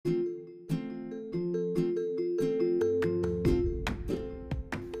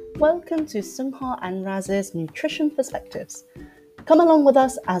Welcome to Sungha and Raz's Nutrition Perspectives. Come along with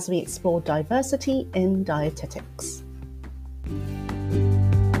us as we explore diversity in dietetics.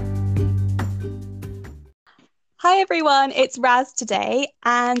 Hi everyone, it's Raz today,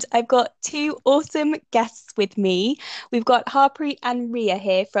 and I've got two awesome guests with me. We've got Harpreet and Ria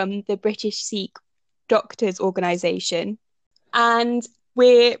here from the British Sikh Doctors Organisation, and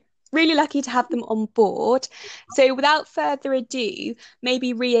we're really lucky to have them on board. So without further ado,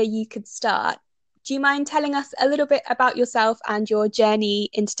 maybe Ria, you could start. Do you mind telling us a little bit about yourself and your journey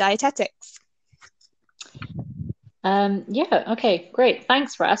into dietetics? Okay, great.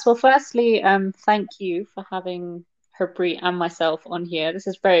 Thanks, Ras. Well, firstly, thank you for having Harpreet and myself on here. This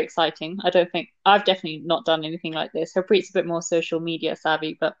is very exciting. I've definitely not done anything like this. Harpreet's a bit more social media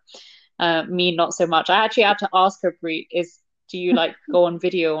savvy, but me not so much. I actually had to ask Harpreet, do you like go on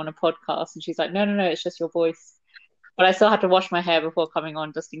video on a podcast? And she's like, no, it's just your voice. But I still had to wash my hair before coming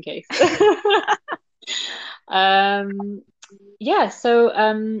on just in case. Hi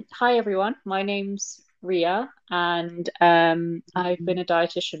everyone. My name's Ria, and I've been a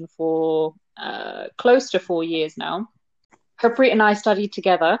dietitian for close to 4 years now. Harpreet and I studied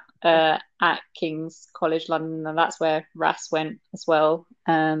together at King's College London, and that's where Ras went as well.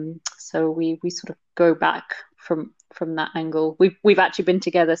 So we sort of go back from that angle. We've actually been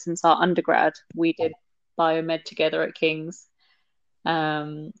together since our undergrad. We did biomed together at King's.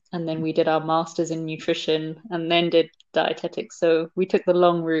 And then we did our masters in nutrition and then did dietetics. So we took the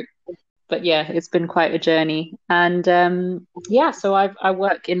long route. But yeah, it's been quite a journey. And so I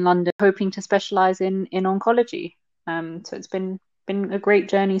work in London hoping to specialize in oncology. So it's been a great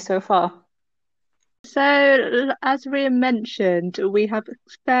journey so far. So as Ria mentioned, we have a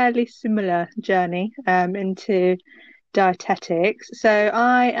fairly similar journey into dietetics. So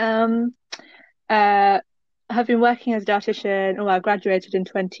I have been working as a dietitian. I graduated in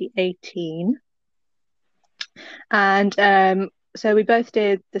 2018. And so we both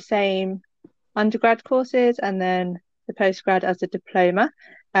did the same undergrad courses and then the postgrad as a diploma.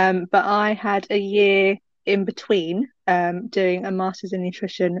 But I had a year in between doing a master's in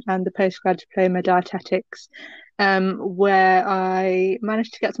nutrition and the postgrad diploma dietetics, where I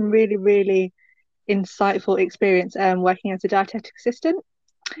managed to get some really, really insightful experience working as a dietetic assistant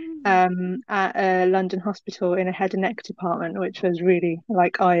at a London hospital in a head and neck department, which was really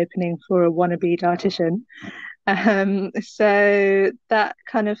eye-opening for a wannabe dietitian. So that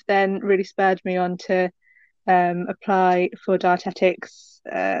kind of then really spurred me on to apply for dietetics,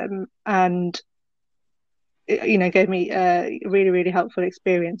 and gave me a really, really helpful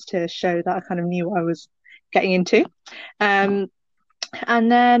experience to show that I kind of knew what I was getting into. And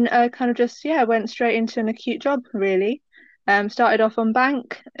then I kind of just went straight into an acute job, really. Started off on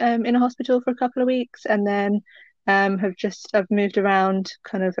bank in a hospital for a couple of weeks, and then I've moved around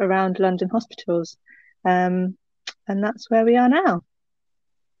London hospitals, and that's where we are now.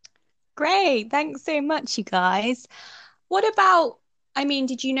 Great, thanks so much, you guys.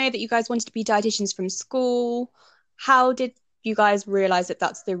 Did you know that you guys wanted to be dietitians from school? How did you guys realize that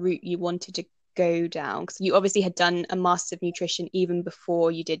that's the route you wanted to go down? Because you obviously had done a Master's of Nutrition even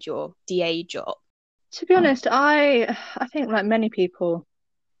before you did your DA job. To be honest, I think like many people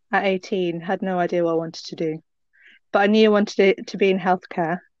at 18 had no idea what I wanted to do. But I knew I wanted it to be in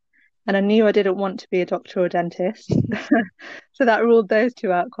healthcare, and I knew I didn't want to be a doctor or a dentist. So that ruled those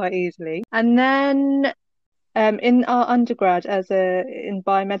two out quite easily. And then in our undergrad in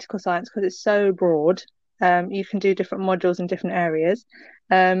biomedical science, because it's so broad, you can do different modules in different areas.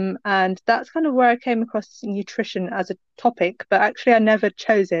 And that's kind of where I came across nutrition as a topic, but actually I never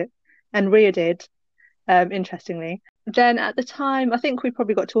chose it, and Ria did. Interestingly, then at the time I think we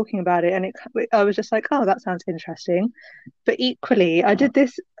probably got talking about it, and I was just like, oh, that sounds interesting. But equally I did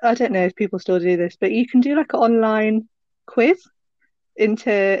this, I don't know if people still do this, but you can do like an online quiz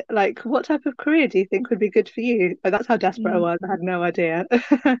into like, what type of career do you think would be good for you? But that's how desperate I was. I had no idea.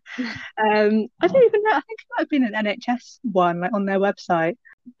 I don't even know, I think it might have been an NHS one, like on their website.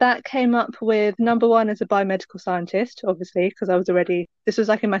 That came up with number one as a biomedical scientist, obviously, because this was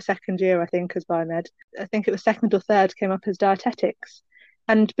like in my second year, I think, as biomed. I think it was second or third came up as dietetics.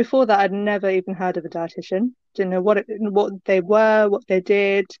 And before that, I'd never even heard of a dietitian. Didn't know what they were, what they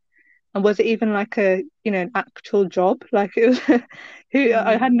did, and was it even like an actual job? Like it was,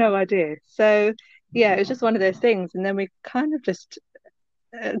 I had no idea. So yeah, it was just one of those things. And then we kind of just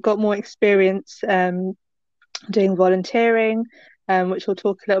got more experience doing volunteering, which we'll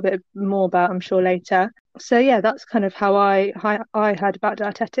talk a little bit more about, I'm sure, later. So yeah, that's kind of how I heard about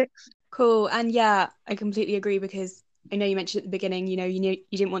dietetics. Cool. And yeah, I completely agree, because I know you mentioned at the beginning, you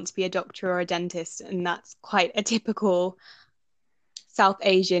didn't want to be a doctor or a dentist, and that's quite a typical South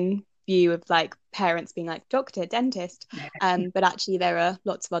Asian view of like parents being like doctor, dentist, but actually there are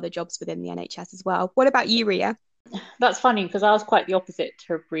lots of other jobs within the NHS as well. What about you, Ria? That's funny because I was quite the opposite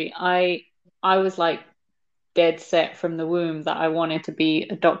to Brie. I was like dead set from the womb that I wanted to be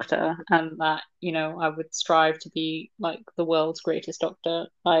a doctor and that, I would strive to be like the world's greatest doctor.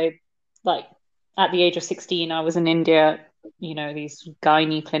 I like at the age of 16, I was in India, these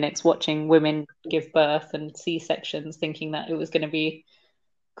gynae clinics watching women give birth and C-sections, thinking that it was going to be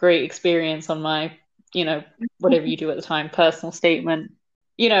great experience on my, whatever you do at the time, personal statement.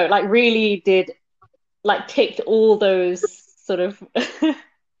 Like really did like ticked all those sort of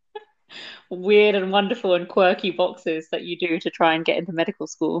weird and wonderful and quirky boxes that you do to try and get into medical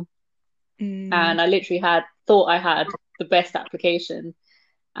school. And I literally thought I had the best application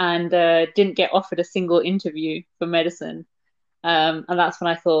and didn't get offered a single interview for medicine. And that's when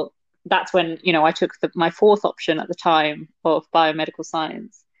I took my fourth option at the time of biomedical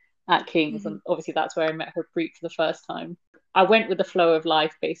science at King's. And obviously that's where I met Harpreet for the first time. I went with the flow of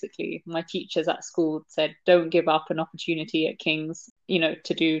life, basically. My teachers at school said, don't give up an opportunity at King's,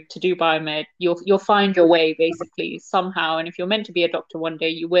 to do biomed. You'll find your way, basically, somehow. And if you're meant to be a doctor one day,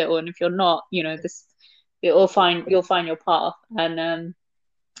 you will. And if you're not, you'll find your path. And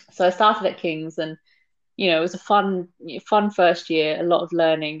so I started at King's, and it was a fun first year, a lot of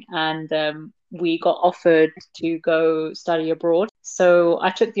learning, and we got offered to go study abroad. So I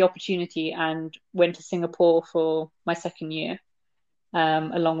took the opportunity and went to Singapore for my second year,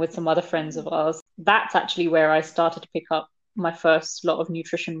 along with some other friends of ours. That's actually where I started to pick up my first lot of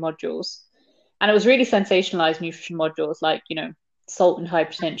nutrition modules. And it was really sensationalized nutrition modules like, salt and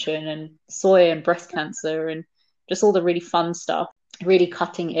hypertension and soy and breast cancer and just all the really fun stuff, really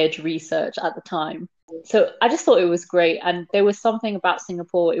cutting edge research at the time. So I just thought it was great. And there was something about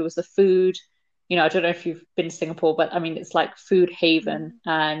Singapore. It was the food. I don't know if you've been to Singapore, but I mean, it's like food haven,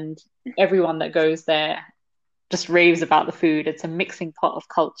 and everyone that goes there just raves about the food. It's a mixing pot of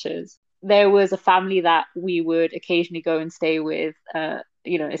cultures. There was a family that we would occasionally go and stay with, a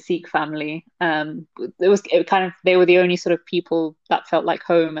Sikh family. They were the only sort of people that felt like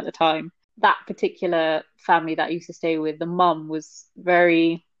home at the time. That particular family that I used to stay with, the mum was there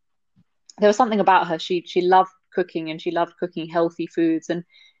was something about her. She loved cooking, and she loved cooking healthy foods. And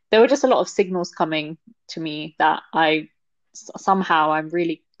there were just a lot of signals coming to me that I'm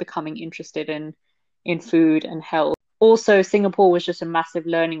really becoming interested in food and health. Also, Singapore was just a massive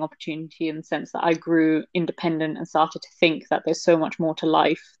learning opportunity in the sense that I grew independent and started to think that there's so much more to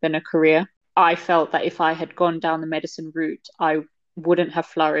life than a career. I felt that if I had gone down the medicine route, I wouldn't have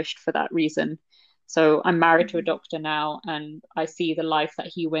flourished for that reason. So I'm married to a doctor now, and I see the life that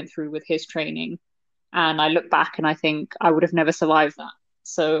he went through with his training. And I look back and I think I would have never survived that.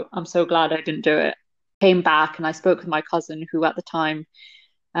 So I'm so glad I didn't do it. Came back and I spoke with my cousin, who at the time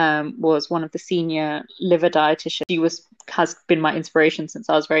was one of the senior liver dietitians. She has been my inspiration since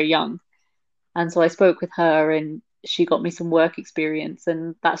I was very young. And so I spoke with her, and she got me some work experience,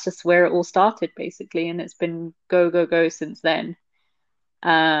 and that's just where it all started, basically. And it's been go since then.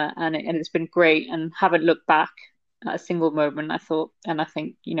 And it's been great, and haven't looked back at a single moment. I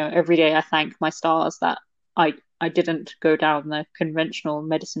think, every day I thank my stars that I didn't go down the conventional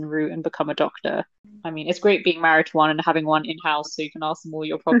medicine route and become a doctor. I mean, it's great being married to one and having one in-house so you can ask them all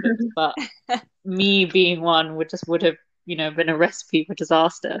your problems, but me being one would have, been a recipe for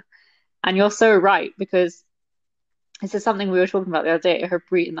disaster. And you're so right, because this is something we were talking about the other day,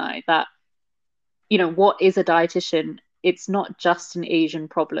 Harpreet and I, that, what is a dietitian? It's not just an Asian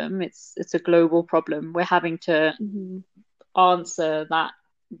problem. It's a global problem. We're having to answer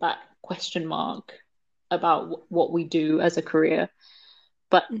that question mark about what we do as a career.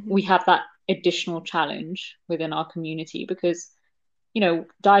 But we have that additional challenge within our community because,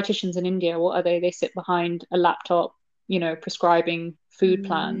 dietitians in India, what are they? They sit behind a laptop, prescribing food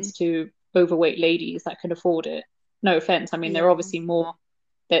plans to overweight ladies that can afford it. No offense. I mean, there are obviously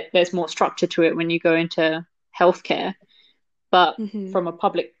there's more structure to it when you go into healthcare. But from a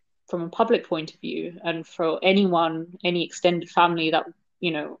public point of view, and for any extended family that,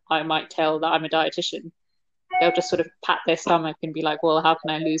 I might tell that I'm a dietitian, they'll just sort of pat their stomach and be like, well, how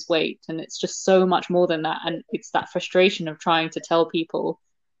can I lose weight? And it's just so much more than that. And it's that frustration of trying to tell people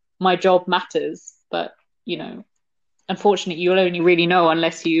my job matters. But, unfortunately, you'll only really know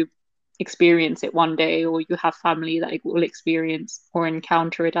unless you experience it one day, or you have family that will experience or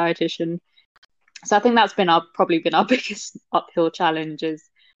encounter a dietitian. So I think that's probably been our biggest uphill challenge. Is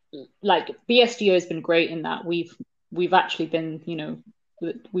like BSDO has been great in that we've actually been,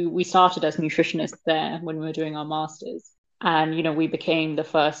 we started as nutritionists there when we were doing our masters, and we became the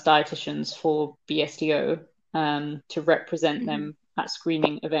first dietitians for BSDO to represent them at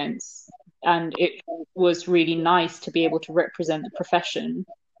screening events, and it was really nice to be able to represent the profession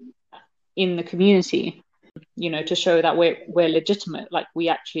in the community, to show that we're legitimate, like we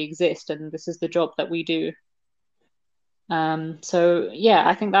actually exist, and this is the job that we do. So yeah,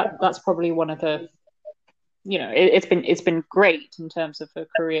 I think that's probably one of the, it's been great in terms of her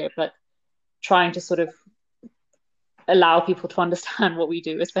career, but trying to sort of allow people to understand what we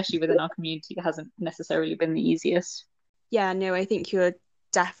do, especially within our community, hasn't necessarily been the easiest. Yeah, no, I think you're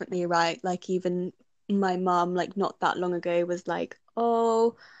definitely right. Like even my mum, like not that long ago, was like,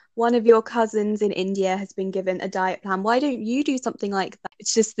 "Oh, one of your cousins in India has been given a diet plan. Why don't you do something like that?"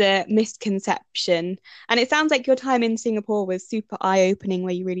 It's just the misconception. And it sounds like your time in Singapore was super eye-opening,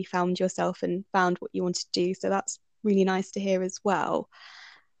 where you really found yourself and found what you wanted to do. So that's really nice to hear as well.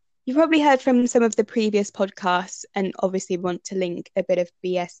 You've probably heard from some of the previous podcasts, and obviously want to link a bit of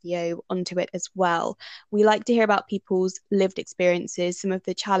BSDO onto it as well. We like to hear about people's lived experiences, some of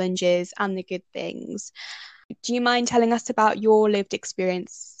the challenges and the good things. Do you mind telling us about your lived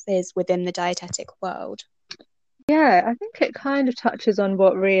experiences within the dietetic world? Yeah, I think it kind of touches on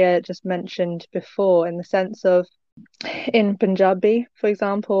what Ria just mentioned before, in the sense of in Punjabi, for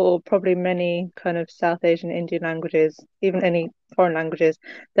example, or probably many kind of South Asian Indian languages, even any foreign languages,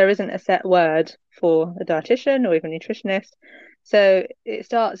 there isn't a set word for a dietitian or even nutritionist. So it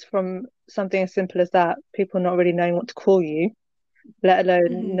starts from something as simple as that, people not really knowing what to call you, let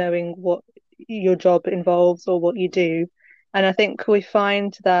alone knowing what your job involves or what you do. And I think we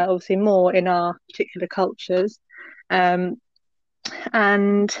find that obviously more in our particular cultures. And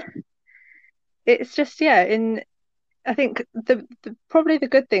it's just, I think probably the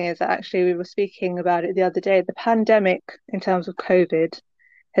good thing is that actually we were speaking about it the other day. The pandemic, in terms of COVID,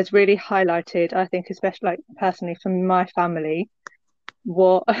 has really highlighted, I think, especially like personally for my family,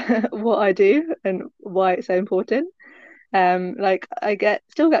 what what I do and why it's so important. Like I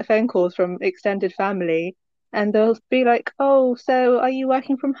still get phone calls from extended family, and they'll be like, "Oh, so are you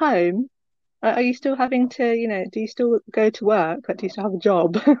working from home? Are you still having to, do you still go to work? Like, do you still have a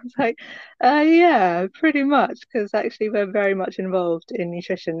job?" It's like, yeah, pretty much, because actually we're very much involved in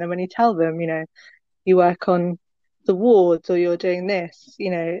nutrition. And when you tell them, you work on the wards or you're doing this,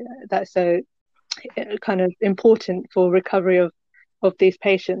 that's so kind of important for recovery of these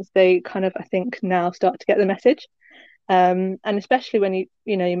patients, they kind of, I think, now start to get the message. And especially when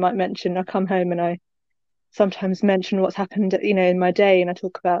you might mention, I come home and I sometimes mention what's happened, in my day, and I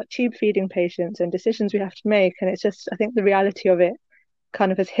talk about tube feeding patients and decisions we have to make. And it's just, I think the reality of it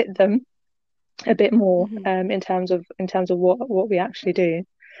kind of has hit them a bit more, in terms of what we actually do.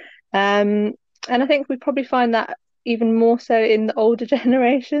 And I think we probably find that even more so in the older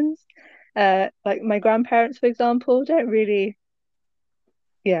generations. Like my grandparents, for example, don't really,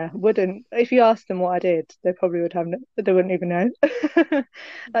 wouldn't. If you asked them what I did, they probably they wouldn't even know.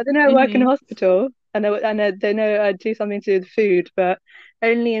 Like, they know I work in a hospital, and they know I do something to do with food, but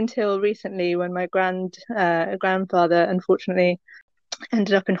only until recently, when my grandfather unfortunately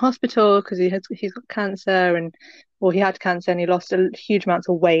ended up in hospital because he's got cancer, he had cancer and he lost a huge amounts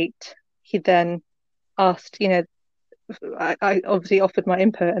of weight. He then asked, I obviously offered my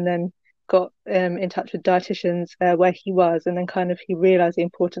input, and then got in touch with dietitians where he was, and then kind of he realized the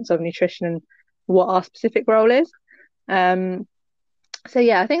importance of nutrition and what our specific role is. So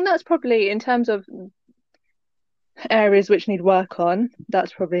yeah, I think that's probably, in terms of areas which need work on,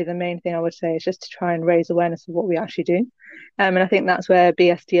 that's probably the main thing I would say, is just to try and raise awareness of what we actually do. And I think that's where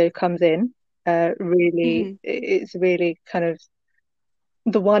BSDO comes in. Really, it's really kind of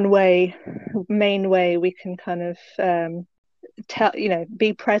the main way we can kind of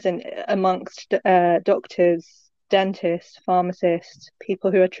be present amongst doctors, dentists, pharmacists, people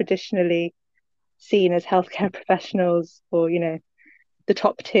who are traditionally seen as healthcare professionals, or the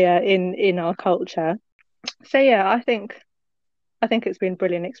top tier in our culture. So yeah, I think it's been a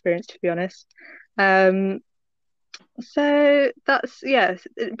brilliant experience, to be honest. So that's,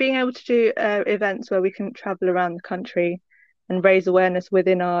 being able to do events where we can travel around the country and raise awareness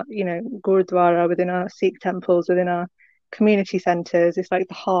within our Gurdwara, within our Sikh temples, within our community centres. It's like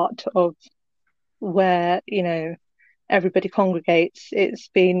the heart of where everybody congregates. It's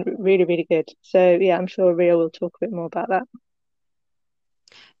been really, really good. So yeah, I'm sure Ria will talk a bit more about that.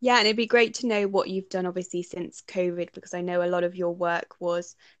 Yeah, and it'd be great to know what you've done, obviously, since COVID, because I know a lot of your work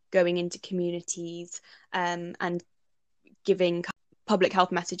was going into communities, and giving public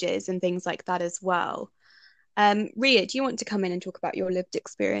health messages and things like that as well. Ria, do you want to come in and talk about your lived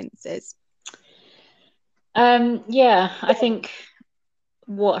experiences? Yeah, I think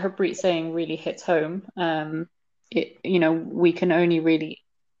what Harpreet's saying really hits home. We can only really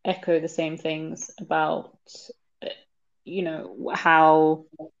echo the same things about how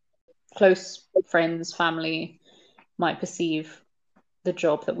close friends, family might perceive the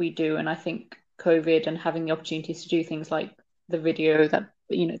job that we do. And I think COVID and having the opportunities to do things like the video that,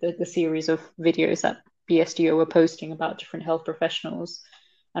 the series of videos that BSDO were posting about different health professionals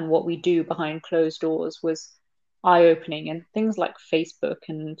and what we do behind closed doors was eye-opening. And things like Facebook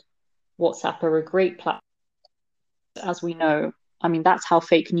and WhatsApp are a great platform, as we know. I mean, that's how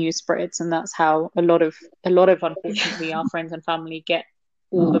fake news spreads, and that's how a lot of unfortunately our friends and family get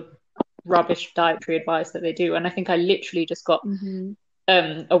all the rubbish dietary advice that they do. And I think I literally just got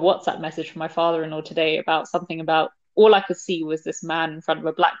a WhatsApp message from my father-in-law today about something about, all I could see was this man in front of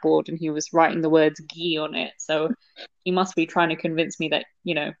a blackboard and he was writing the words ghee on it. So he must be trying to convince me that,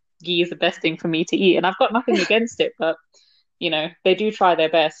 ghee is the best thing for me to eat. And I've got nothing against it, but, they do try their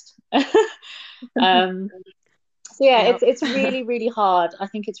best. So yeah, Yep. it's really, really hard. I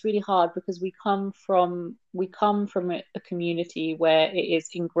think it's really hard because we come from a community where it is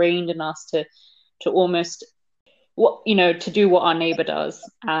ingrained in us to almost to do what our neighbor does.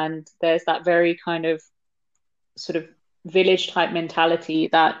 And there's that very kind of sort of village type mentality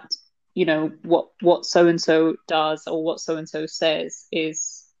that, what so and so does or what so and so says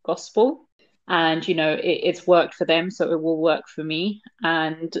is gospel. And it's worked for them, so it will work for me.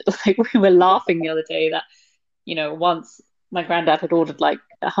 And like we were laughing the other day that once my granddad had ordered like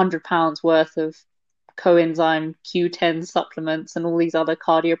 £100 worth of coenzyme Q10 supplements and all these other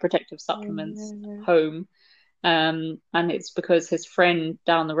cardioprotective supplements home. And it's because his friend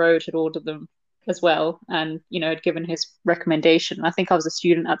down the road had ordered them as well, and had given his recommendation. I think I was a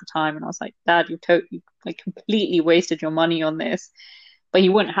student at the time, and I was like, Dad, you like completely wasted your money on this. But he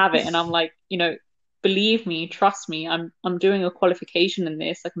wouldn't have it, and I'm like, believe me, trust me, I'm doing a qualification in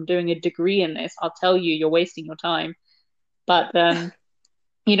this, like I'm doing a degree in this. I'll tell you, you're wasting your time. But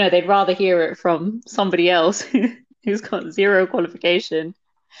they'd rather hear it from somebody else who's got zero qualification,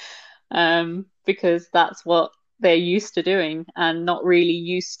 because that's what they're used to doing and not really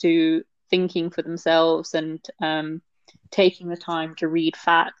used to thinking for themselves and taking the time to read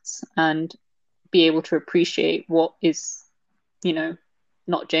facts and be able to appreciate what is,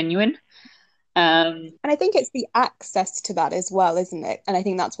 not genuine. And I think it's the access to that as well, isn't it? And I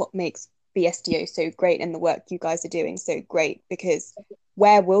think that's what makes BSDO so great and the work you guys are doing so great, because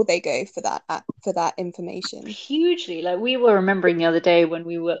where will they go for that information? Hugely. Like we were remembering the other day when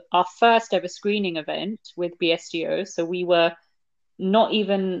we were our first ever screening event with BSDO. So we were not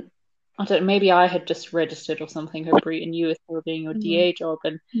even, I don't know, maybe I had just registered or something, Harpreet, and you were still doing your DA job.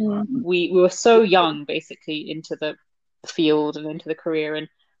 And we were so young basically into the field and into the career. And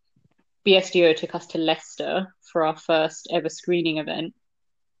BSDO took us to Leicester for our first ever screening event.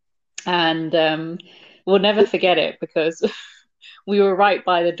 And we'll never forget it because we were right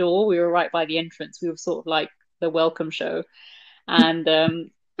by the door. We were right by the entrance. We were sort of like the welcome show. And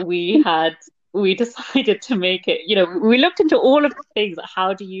we decided to make it, we looked into all of the things, like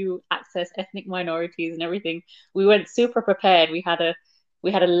how do you access ethnic minorities and everything. We went super prepared. We had a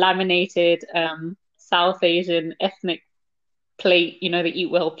laminated South Asian ethnic plate, the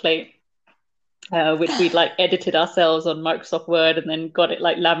Eat Well plate, which we'd like edited ourselves on Microsoft Word and then got it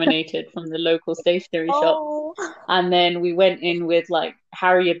like laminated from the local stationery shop. And then we went in with like,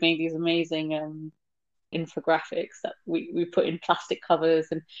 Harry had made these amazing infographics that we put in plastic covers,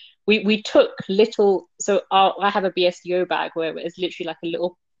 and we took little, so I have a BSDO bag where it's literally like a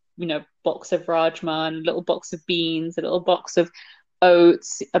little box of rajma, a little box of beans, a little box of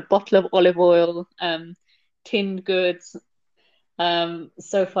oats, a bottle of olive oil, tinned goods.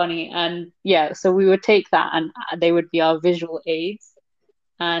 So funny. And yeah, so we would take that and they would be our visual aids.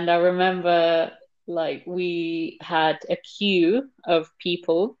 And I remember like we had a queue of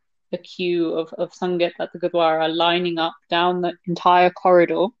people, a queue of Sangat at the Gurdwara lining up down the entire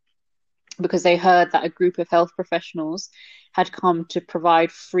corridor because they heard that a group of health professionals had come to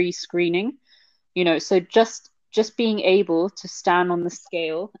provide free screening. So just being able to stand on the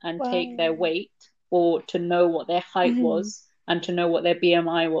scale and take their weight, or to know what their height was and to know what their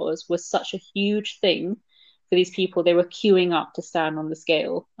BMI was such a huge thing for these people. They were queuing up to stand on the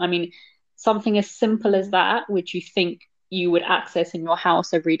scale. I mean, something as simple as that, which you think you would access in your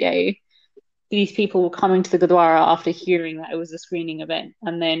house every day, these people were coming to the Gurdwara after hearing that it was a screening event.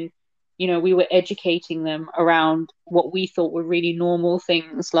 And then, we were educating them around what we thought were really normal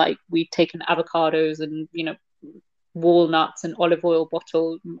things, like we'd taken avocados and, walnuts and olive oil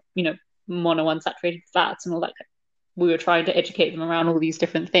bottle, monounsaturated fats and all that. We were trying to educate them around all these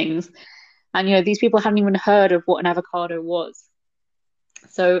different things. And, these people hadn't even heard of what an avocado was.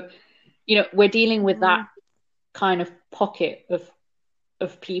 So, we're dealing with that kind of pocket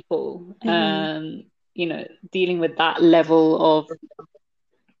of people. dealing with that level of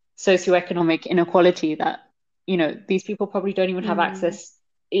socioeconomic inequality that, these people probably don't even have access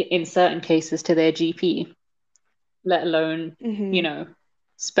in certain cases to their GP, let alone,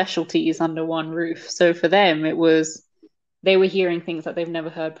 specialties under one roof. So for them, they were hearing things that they've never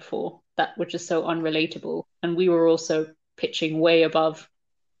heard before that were just so unrelatable. And we were also pitching way above,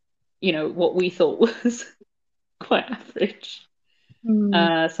 what we thought was quite average.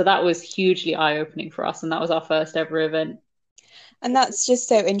 So that was hugely eye-opening for us. And that was our first ever event. And that's just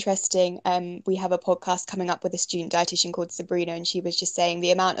so interesting. We have a podcast coming up with a student dietitian called Sabrina, and she was just saying the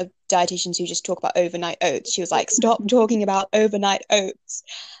amount of dietitians who just talk about overnight oats. She was like, stop talking about overnight oats.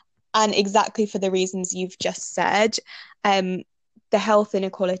 And exactly for the reasons you've just said, the health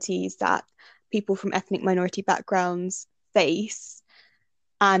inequalities that people from ethnic minority backgrounds face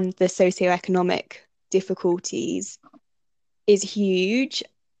and the socioeconomic difficulties is huge.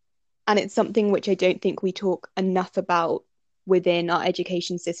 And it's something which I don't think we talk enough about within our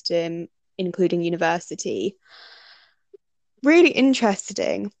education system, including university. Really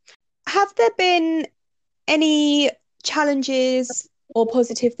interesting. Have there been any challenges or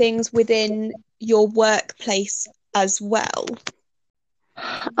positive things within your workplace as well?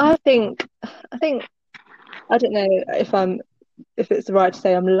 I think I don't know if it's right to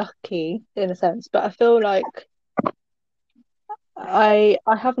say I'm lucky in a sense, but I feel like I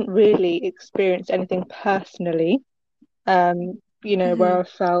haven't really experienced anything personally, where I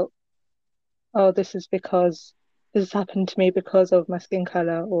felt, oh, this has happened to me because of my skin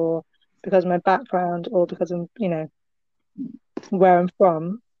color or because of my background or because of, where I'm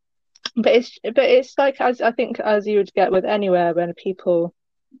from. But it's like, as I think, as you would get with anywhere, when people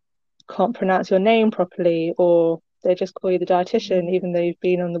can't pronounce your name properly, or they just call you the dietitian even though you've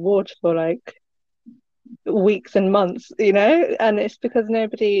been on the ward for like weeks and months, and it's because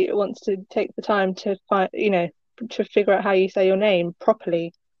nobody wants to take the time to find, to figure out how you say your name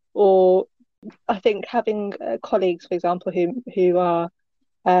properly. Or I think having colleagues, for example, who are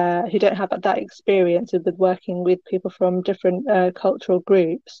who don't have that experience with working with people from different cultural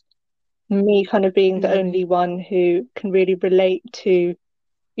groups, me kind of being the only one who can really relate to,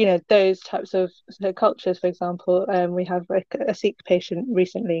 those types of cultures. For example, we have like a Sikh patient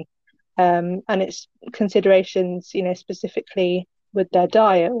recently, and it's considerations, specifically with their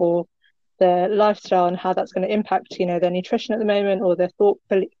diet or their lifestyle and how that's going to impact, their nutrition at the moment, or their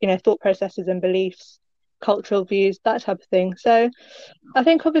thought processes and beliefs, cultural views, that type of thing. So I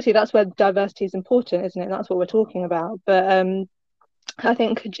think obviously that's where diversity is important, isn't it? That's what we're talking about. But I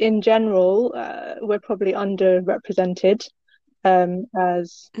think in general, we're probably underrepresented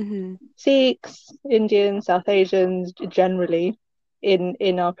as Sikhs, Indians, South Asians generally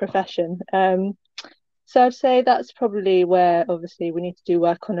in our profession. So I'd say that's probably where obviously we need to do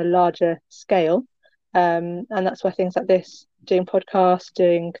work on a larger scale. And that's why things like this, doing podcasts,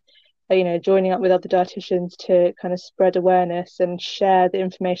 joining up with other dietitians to kind of spread awareness and share the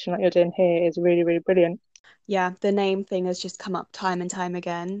information like you're doing here is really, really brilliant. Yeah, the name thing has just come up time and time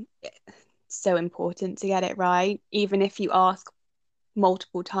again. It's so important to get it right, even if you ask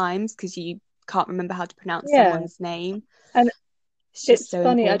multiple times because you can't remember how to pronounce someone's name. And it's so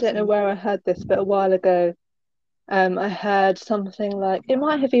funny, important. I don't know where I heard this, but a while ago, I heard something like, it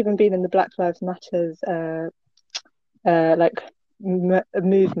might have even been in the Black Lives Matters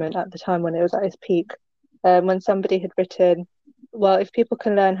movement at the time when it was at its peak, when somebody had written, well, if people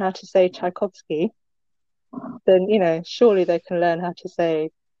can learn how to say Tchaikovsky, then surely they can learn how to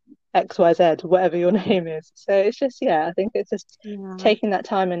say XYZ, whatever your name is. So it's just, I think it's just taking that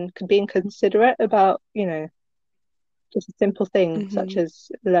time and being considerate about, just a simple thing such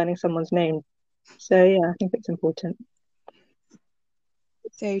as learning someone's name. So I think it's important.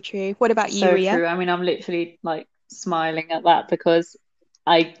 So true. What about you, So Ria? true. I mean, I'm literally like smiling at that because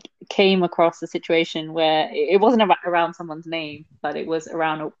I came across a situation where it wasn't around someone's name, but it was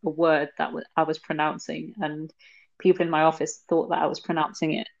around a word that I was pronouncing, and people in my office thought that I was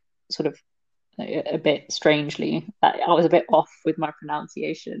pronouncing it sort of a bit strangely, that I was a bit off with my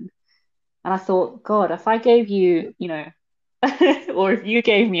pronunciation. And I thought, God, if I gave you, or if you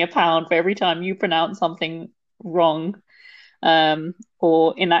gave me £1 for every time you pronounce something wrong,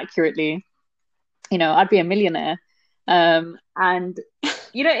 or inaccurately, I'd be a millionaire. And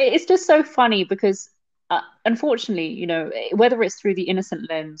it's just so funny because unfortunately, whether it's through the innocent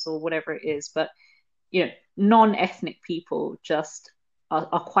lens or whatever it is, but non-ethnic people just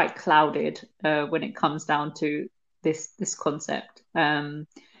are quite clouded when it comes down to this concept.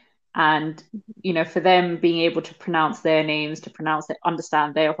 And for them being able to pronounce their names,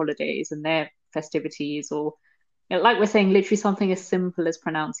 understand their holidays and their festivities, or like we're saying, literally something as simple as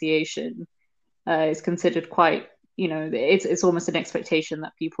pronunciation, is considered quite, it's almost an expectation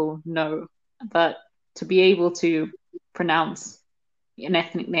that people know. But to be able to pronounce an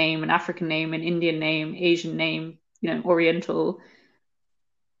ethnic name, an African name, an Indian name, Asian name, Oriental,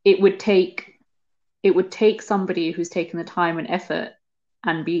 it would take somebody who's taken the time and effort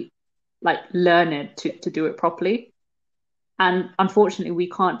and be like learned to do it properly. And unfortunately, we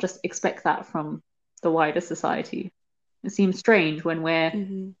can't just expect that from the wider society. It seems strange when we're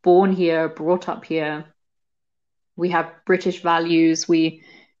born here, brought up here. We have British values. We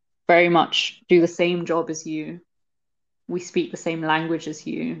very much do the same job as you. We speak the same language as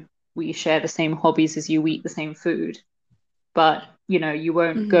you. We share the same hobbies as you. We eat the same food. But, you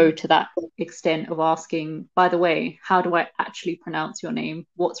won't go to that extent of asking, by the way, how do I actually pronounce your name?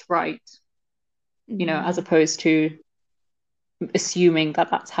 What's right? As opposed to assuming that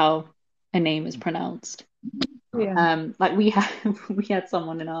that's how a name is pronounced. Yeah. Like we had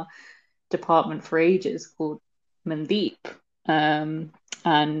someone in our department for ages called Mandeep, and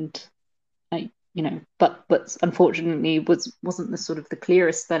but unfortunately wasn't the sort of the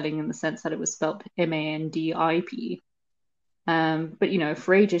clearest spelling in the sense that it was spelled Mandip. But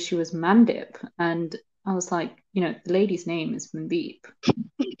for ages she was Mandip, and I was like, the lady's name is Mandeep. I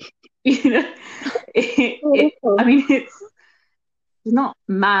mean, it's not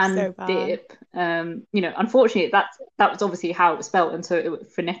Mandip. Unfortunately, that was obviously how it was spelled, and so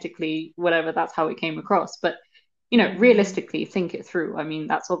it phonetically, whatever, that's how it came across. But realistically, think it through. I mean,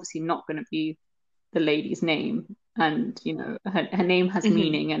 that's obviously not going to be the lady's name, and her name has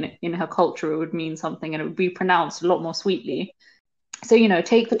meaning, and in her culture it would mean something, and it would be pronounced a lot more sweetly. So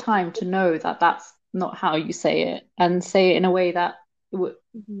take the time to know that that's not how you say it, and say it in a way that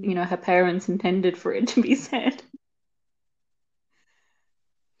her parents intended for it to be said.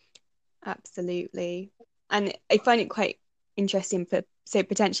 Absolutely. And I find it quite interesting so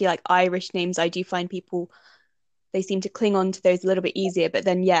potentially like Irish names, I do find people, they seem to cling on to those a little bit easier. But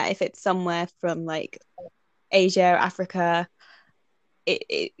then, if it's somewhere from like Asia or Africa,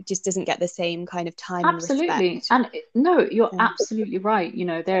 it just doesn't get the same kind of time absolutely. and respect. And no, you're absolutely right.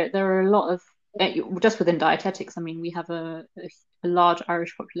 There are a lot of, just within dietetics, I mean, we have a large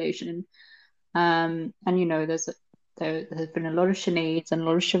Irish population. And there's been a lot of Sineads and a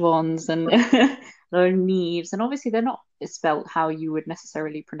lot of Siobhans and a lot of Neves, and obviously they're not spelt how you would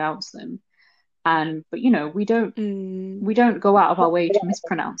necessarily pronounce them. But we don't go out of our way to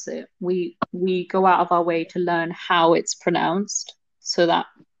mispronounce it. We go out of our way to learn how it's pronounced, so that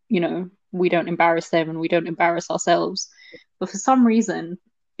we don't embarrass them and we don't embarrass ourselves. But for some reason,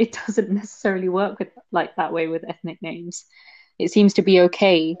 it doesn't necessarily work like that way with ethnic names. It seems to be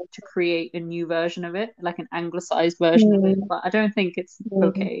okay to create a new version of it, like an anglicized version of it, but I don't think it's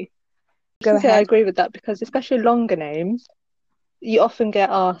okay. Go ahead. I agree with that, because especially longer names, you often get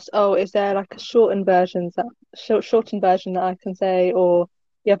asked, "Oh, is there like a shortened version that I can say, or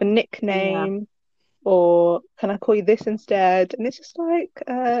you have a nickname, or can I call you this instead?" And it's just like,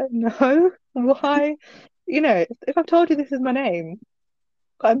 no, why? If I've told you this is my name,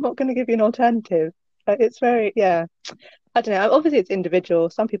 I'm not going to give you an alternative. It's very, I don't know. Obviously, it's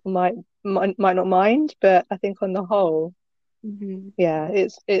individual. Some people might not mind, but I think on the whole,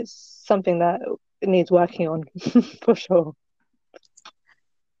 it's something that it needs working on for sure.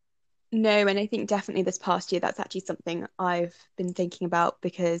 No, and I think definitely this past year, that's actually something I've been thinking about,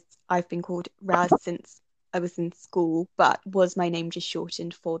 because I've been called Raz since I was in school, but was my name just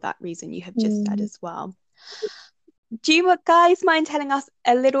shortened for that reason you have just said as well. Do you guys mind telling us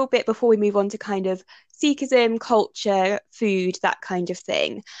a little bit before we move on to kind of Sikhism, culture, food, that kind of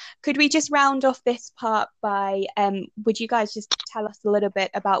thing? Could we just round off this part by, would you guys just tell us a little bit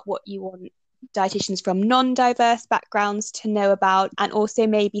about what you want dietitians from non-diverse backgrounds to know about, and also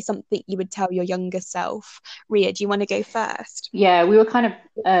maybe something you would tell your younger self? Ria, do you want to go first? Yeah, we were kind of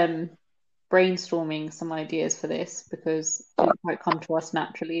brainstorming some ideas for this because it didn't quite come to us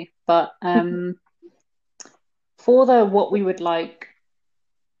naturally. But for what we would like,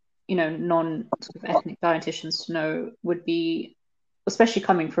 non sort of ethnic dietitians to know would be, especially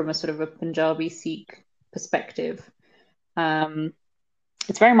coming from a sort of a Punjabi Sikh perspective,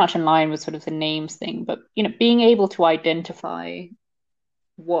 it's very much in line with sort of the names thing, but being able to identify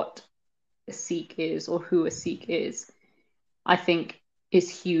what a Sikh is or who a Sikh is, I think is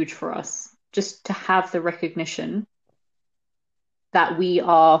huge for us. Just to have the recognition that we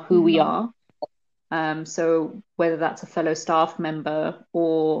are who we are. So whether that's a fellow staff member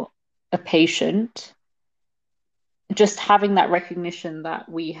or a patient, just having that recognition that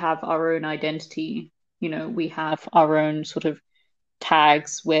we have our own identity, we have our own sort of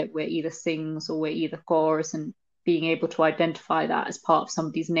tags, we're either Singhs or we're either Kaurs, and being able to identify that as part of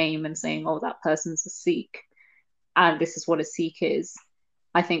somebody's name and saying, oh, that person's a Sikh, and this is what a Sikh is,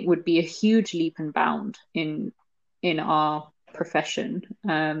 I think would be a huge leap and bound in our profession.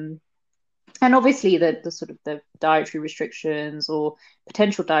 And obviously the sort of the dietary restrictions or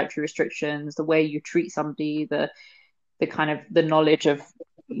potential dietary restrictions, the way you treat somebody, the kind of the knowledge of,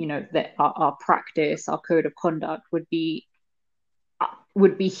 that our practice, our code of conduct would be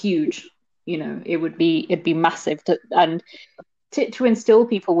huge. It'd be massive to instill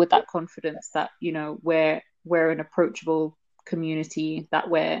people with that confidence that, we're an approachable community, that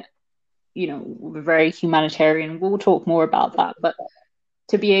we're very humanitarian. We'll talk more about that, but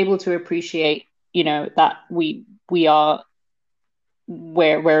to be able to appreciate, that we're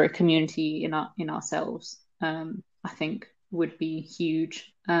a community in ourselves, I think would be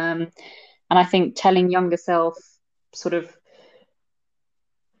huge. And I think telling younger self sort of,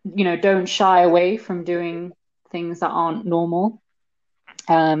 don't shy away from doing things that aren't normal.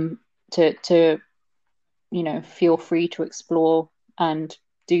 To feel free to explore and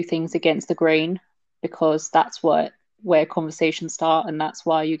do things against the grain, because that's where conversations start, and that's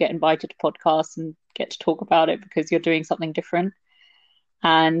why you get invited to podcasts and get to talk about it, because you're doing something different,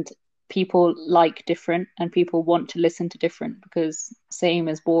 and people like different, and people want to listen to different, because same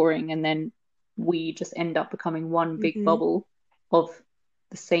is boring, and then we just end up becoming one big bubble of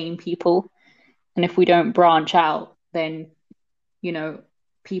the same people. And if we don't branch out, then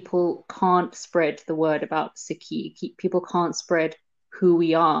people can't spread the word about Sikhi. People can't spread who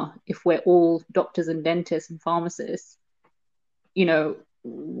we are if we're all doctors and dentists and pharmacists.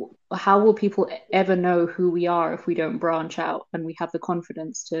 How will people ever know who we are if we don't branch out and we have the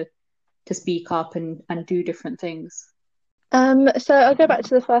confidence to speak up and do different things? So I'll go back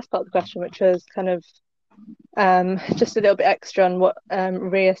to the first part of the question, which was kind of just a little bit extra on what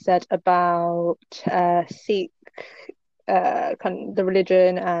Ria said about Sikh, kind of the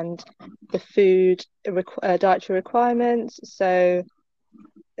religion and the food dietary requirements. So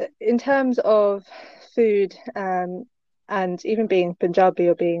in terms of food, and even being Punjabi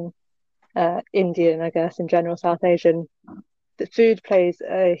or being Indian, I guess, in general, South Asian, the food plays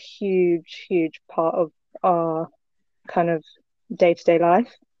a huge part of our kind of day-to-day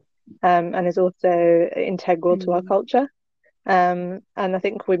life, and is also integral to our culture. And I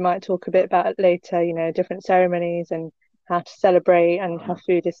think we might talk a bit about it later, different ceremonies and how to celebrate and how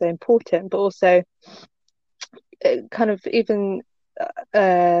food is so important, but also kind of even,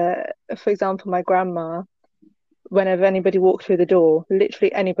 for example, my grandma, whenever anybody walked through the door,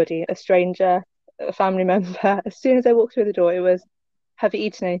 literally anybody, a stranger, a family member, as soon as they walked through the door, it was, have you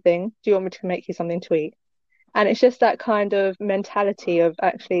eaten anything? Do you want me to make you something to eat? And it's just that kind of mentality of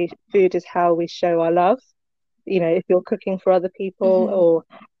actually food is how we show our love. If you're cooking for other people, or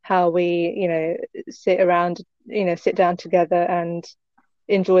how we, sit down together and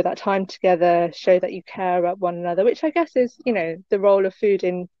enjoy that time together, show that you care about one another, which I guess is, the role of food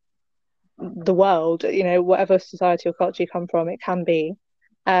in the world, whatever society or culture you come from, it can be.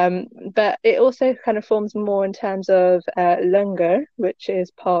 But it also kind of forms more in terms of langar, which is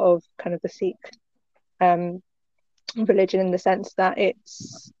part of kind of the Sikh religion, in the sense that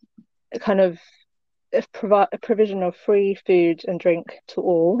it's kind of a provision of free food and drink to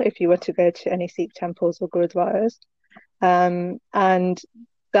all if you were to go to any Sikh temples or gurudwaras. And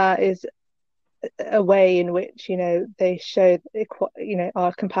that is a way in which, they show,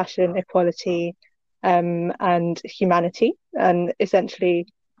 our compassion, equality, and humanity. And essentially,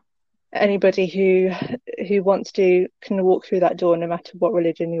 anybody who wants to can walk through that door, no matter what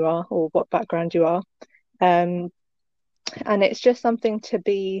religion you are or what background you are. And it's just something to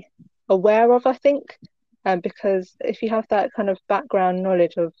be aware of, I think, because if you have that kind of background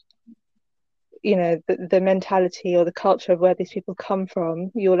knowledge of, the mentality or the culture of where these people come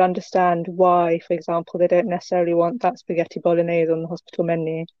from, you'll understand why, for example, they don't necessarily want that spaghetti bolognese on the hospital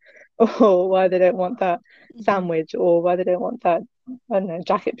menu, or why they don't want that sandwich, or why they don't want that, I don't know,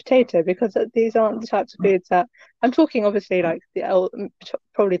 jacket potato, because these aren't the types of foods that I'm talking, obviously, like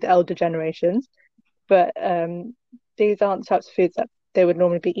probably the elder generations, but these aren't the types of foods that they would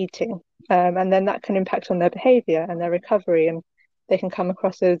normally be eating, and then that can impact on their behavior and their recovery, and they can come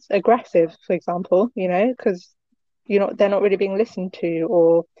across as aggressive, for example, because they're not really being listened to,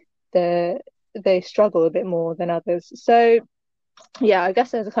 or they struggle a bit more than others. So yeah, I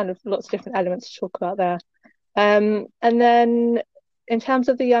guess there's a kind of lots of different elements to talk about there. And then in terms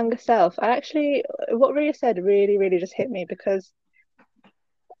of the younger self, what Ria said really, really just hit me, because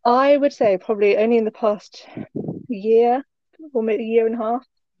I would say probably only in the past year or maybe a year and a half,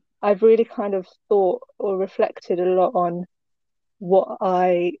 I've really kind of thought or reflected a lot on what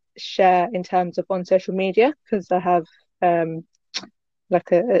I share in terms of on social media, because I have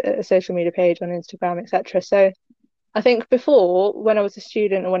like a social media page on Instagram, etc. So I think before, when I was a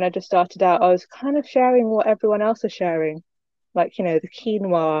student and when I just started out, I was kind of sharing what everyone else was sharing, like, the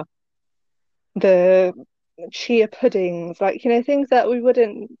quinoa, the chia puddings, like, things that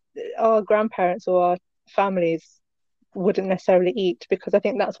our grandparents or our families wouldn't necessarily eat, because I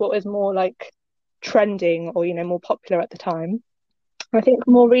think that's what was more like trending or, more popular at the time. I think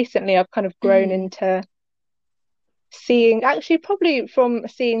more recently I've kind of grown into seeing, actually probably from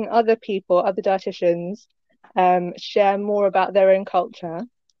seeing other people, other dietitians, share more about their own culture,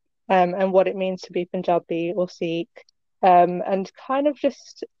 and what it means to be Punjabi or Sikh, and kind of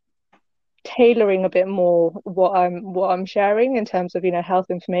just tailoring a bit more what I'm sharing in terms of, health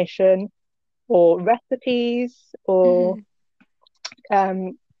information or recipes or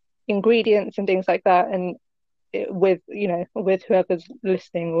ingredients and things like that, and with whoever's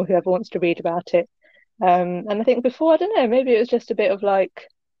listening or whoever wants to read about it. And I think before, I don't know, maybe it was just a bit of like,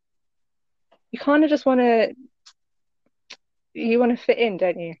 you kind of just you want to fit in,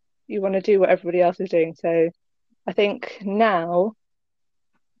 don't you? You want to do what everybody else is doing. So I think now,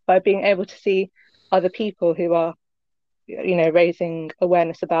 by being able to see other people who are, raising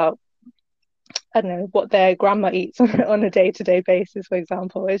awareness about, I don't know, what their grandma eats on a day-to-day basis, for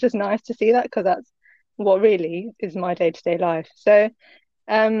example, it's just nice to see that, because that's what really is my day-to-day life. So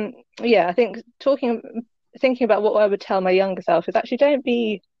yeah, I think thinking about what I would tell my younger self is actually, don't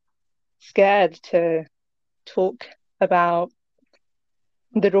be scared to talk about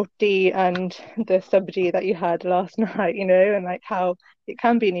the roti and the sabji that you had last night, and like how it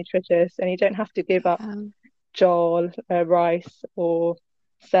can be nutritious, and you don't have to give up jol, rice, or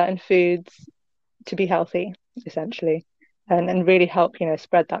certain foods to be healthy, essentially, and really help,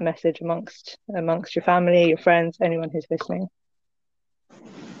 spread that message amongst your family, your friends, anyone who's listening.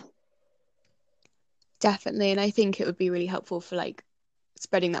 Definitely. And I think it would be really helpful for like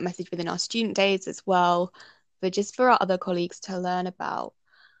spreading that message within our student days as well, but just for our other colleagues to learn about.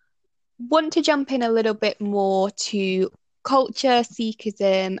 Want to jump in a little bit more to culture,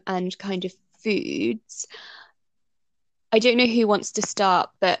 Sikhism, and kind of foods. I don't know who wants to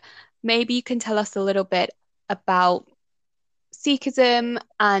start, but maybe you can tell us a little bit about Sikhism.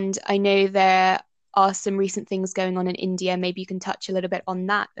 And I know there are some recent things going on in India. Maybe you can touch a little bit on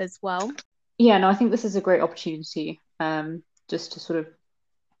that as well. Yeah, no, I think this is a great opportunity, just to sort of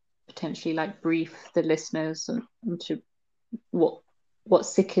potentially like brief the listeners into what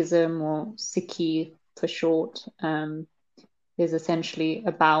Sikhism, or Sikhi for short, is essentially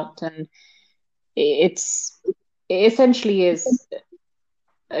about. And it essentially is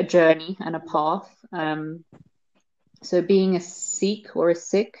a journey and a path. So being a Sikh or a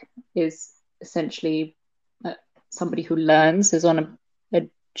Sikh is essentially somebody who learns, is on a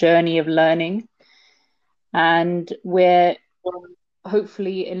journey of learning, and we're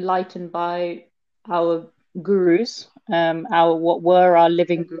hopefully enlightened by our gurus, what were our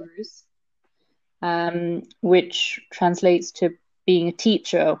living gurus, which translates to being a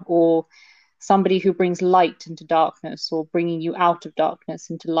teacher, or somebody who brings light into darkness, or bringing you out of darkness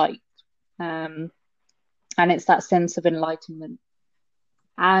into light. And it's that sense of enlightenment.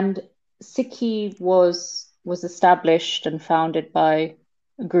 And Sikhi was established and founded by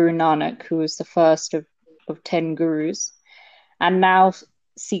Guru Nanak, who was the first of 10 gurus. And now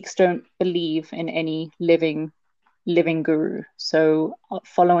Sikhs don't believe in any living guru. So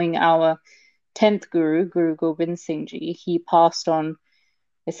following our 10th guru, Guru Gobind Singh Ji, he passed on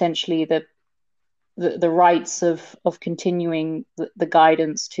essentially the rights of continuing the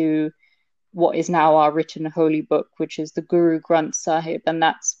guidance to what is now our written holy book, which is the Guru Granth Sahib, and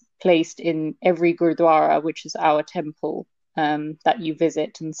that's placed in every Gurdwara, which is our temple, that you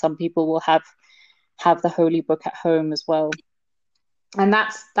visit. And some people will have the holy book at home as well. And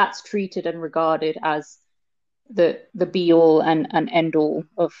that's treated and regarded as the be all and end all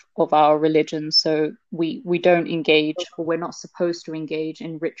of our religion. So we don't engage, or we're not supposed to engage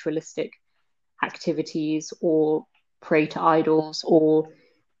in ritualistic activities, or pray to idols, or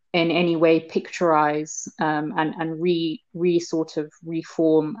in any way picturize and sort of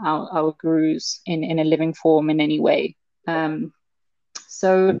reform our gurus in a living form in any way.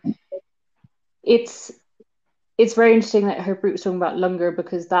 So it's very interesting that Harpreet was talking about langar,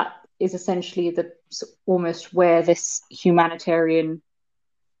 because that is essentially almost where this humanitarian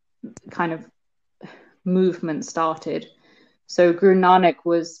kind of movement started. So Guru Nanak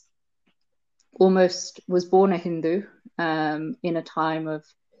was born a Hindu, in a time of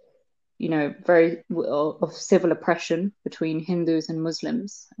of civil oppression between Hindus and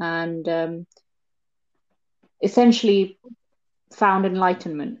Muslims, and essentially found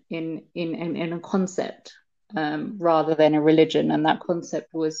enlightenment in a concept, rather than a religion, and that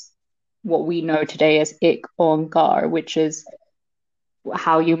concept was what we know today as Ik Onkar, which is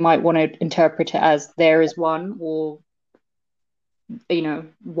how you might want to interpret it as there is one, or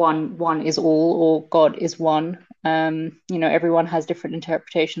one is all, or God is one. Everyone has different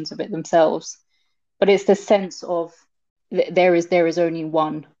interpretations of it themselves, but it's the sense of there is only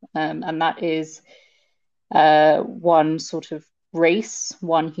one, and that is one sort of race,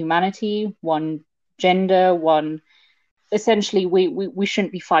 one humanity, one gender, one. Essentially, we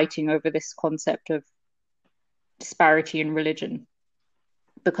shouldn't be fighting over this concept of disparity in religion,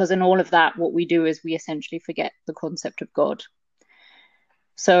 because in all of that, what we do is we essentially forget the concept of God.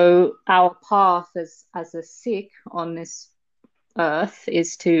 So our path as a Sikh on this earth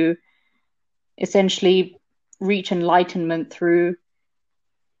is to essentially reach enlightenment through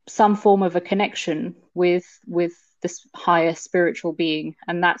some form of a connection with this higher spiritual being,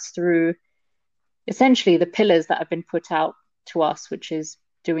 and that's through essentially the pillars that have been put out to us, which is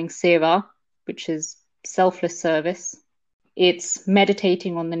doing seva, which is selfless service. It's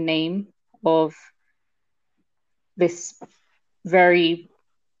meditating on the name of this very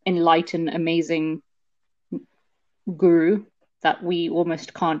enlightened, amazing guru that we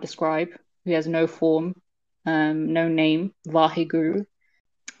almost can't describe, who has no form, no name, Vaheguru,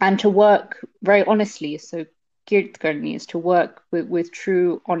 and to work very honestly. So Kirtkarni is to work with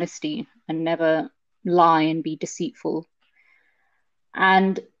true honesty and never lie and be deceitful.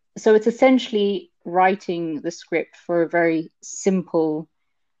 And so it's essentially writing the script for a very simple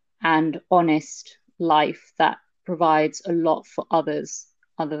and honest life that provides a lot for others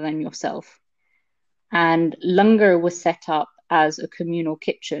other than yourself. And Langar was set up as a communal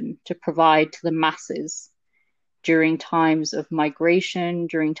kitchen to provide to the masses during times of migration,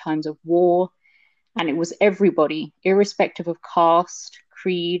 during times of war. And it was everybody, irrespective of caste,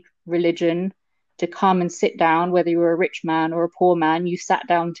 creed, religion, to come and sit down, whether you were a rich man or a poor man. You sat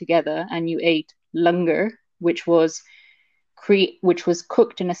down together and you ate langar, which was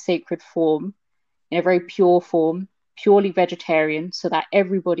cooked in a sacred form, in a very pure form, purely vegetarian, so that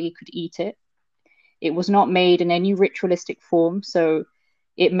everybody could eat it. It was not made in any ritualistic form, so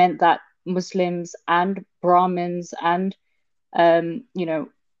it meant that Muslims and Brahmins and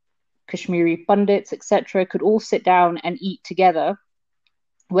Kashmiri Pandits, etc., could all sit down and eat together.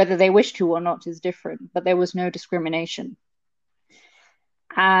 Whether they wish to or not is different, but there was no discrimination.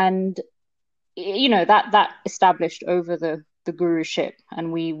 And that established over the guruship,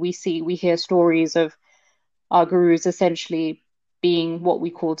 and we hear stories of our gurus essentially being what we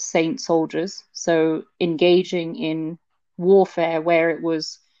called saint soldiers, so engaging in warfare where it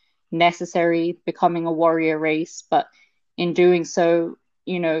was necessary, becoming a warrior race, but in doing so,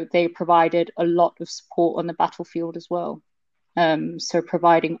 they provided a lot of support on the battlefield as well. So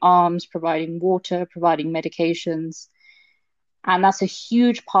providing arms, providing water, providing medications. And that's a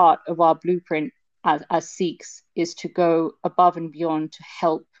huge part of our blueprint as Sikhs, is to go above and beyond to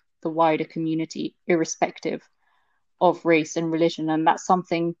help the wider community, irrespective of race and religion. And that's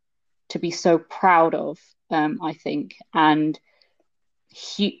something to be so proud of, I think. And,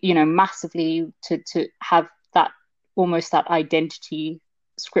 massively to have that, almost that identity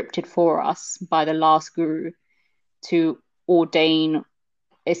scripted for us by the last guru to ordain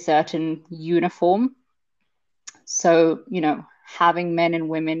a certain uniform. So, having men and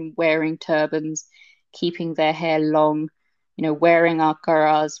women wearing turbans, keeping their hair long, wearing our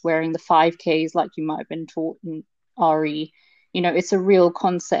karas, wearing the 5Ks like you might have been taught in RE. It's a real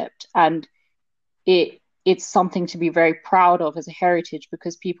concept, and it's something to be very proud of as a heritage,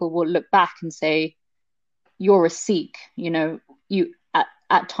 because people will look back and say, you're a Sikh. You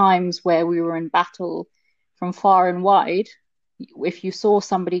at times where we were in battle from far and wide, if you saw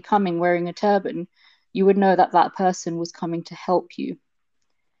somebody coming wearing a turban, you would know that that person was coming to help you.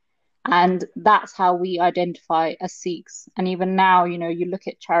 And that's how we identify as Sikhs. And even now, you look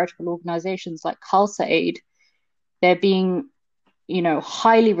at charitable organizations like Khalsa Aid, they're being,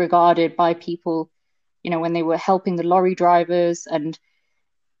 highly regarded by people, when they were helping the lorry drivers. And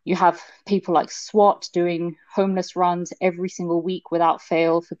you have people like SWAT doing homeless runs every single week without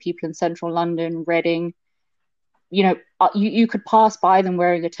fail for people in central London, Reading. You could pass by them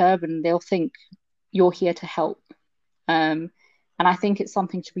wearing a turban, they'll think you're here to help. And I think it's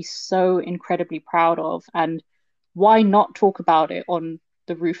something to be so incredibly proud of. And why not talk about it on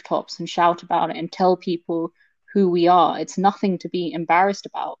the rooftops and shout about it and tell people who we are? It's nothing to be embarrassed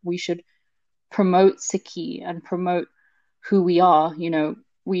about. We should promote Sikhi and promote who we are.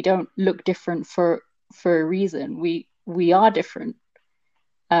 We don't look different for a reason. We are different.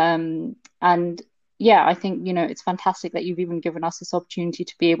 And yeah, I think, it's fantastic that you've even given us this opportunity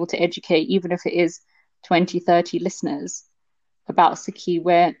to be able to educate, even if it is 20, 30 listeners about Sikhi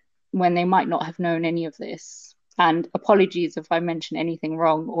when they might not have known any of this. And apologies if I mention anything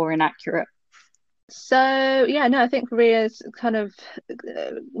wrong or inaccurate. So yeah, no, I think Ria's kind of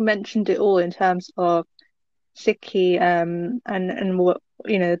mentioned it all in terms of Sikhi, and what,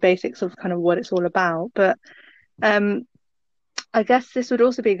 the basics of kind of what it's all about. But um, I guess this would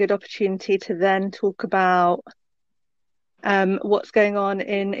also be a good opportunity to then talk about what's going on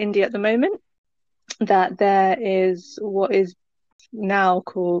in India at the moment. That there is what is now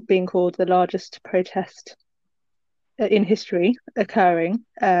being called the largest protest in history occurring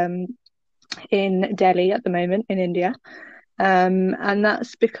in Delhi at the moment in India. And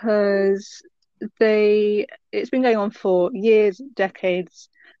that's because it's been going on for years, decades,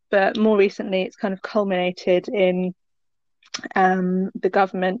 but more recently it's kind of culminated in the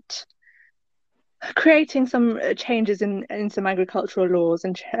government creating some changes in some agricultural laws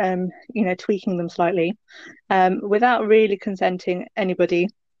and tweaking them slightly without really consenting anybody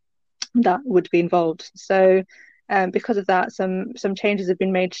that would be involved. So because of that, some changes have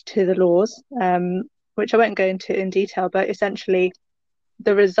been made to the laws, which I won't go into in detail, but essentially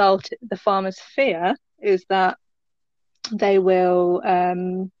the result the farmers fear is that they will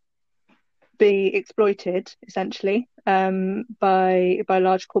be exploited essentially by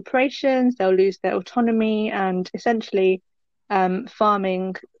large corporations. They'll lose their autonomy, and essentially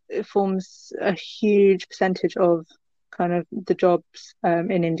farming forms a huge percentage of kind of the jobs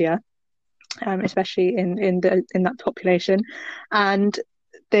in India, especially in that population, and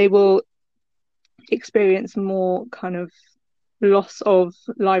they will experience more kind of loss of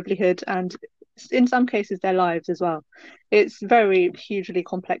livelihood and in some cases their lives as well. It's very hugely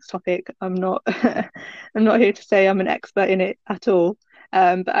complex topic. I'm not I'm not here to say I'm an expert in it at all.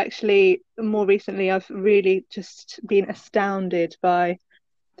 But actually more recently I've really just been astounded by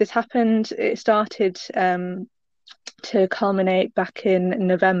this. It started to culminate back in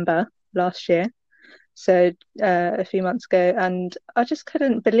November last year, so a few months ago, and I just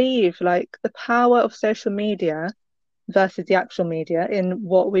couldn't believe like the power of social media versus the actual media in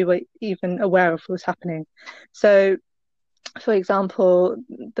what we were even aware of was happening. So, for example,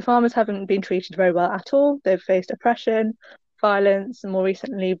 the farmers haven't been treated very well at all. They've faced oppression, violence, and more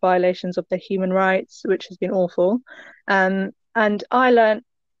recently violations of their human rights, which has been awful. And I learned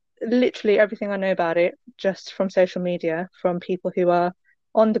literally everything I know about it just from social media, from people who are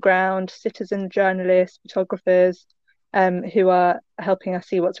on the ground, citizen journalists, photographers, who are helping us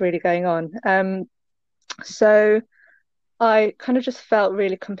see what's really going on. So I kind of just felt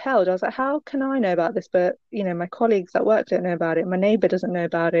really compelled. I was like, how can I know about this? But, my colleagues at work don't know about it. My neighbor doesn't know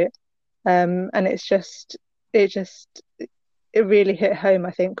about it. And it really hit home,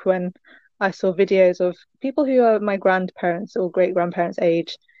 I think, when I saw videos of people who are my grandparents or great grandparents'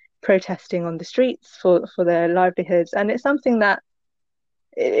 age protesting on the streets for their livelihoods. And it's something that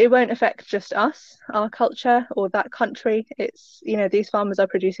it won't affect just us, our culture, or that country. It's, these farmers are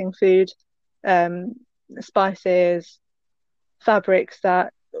producing food, spices, fabrics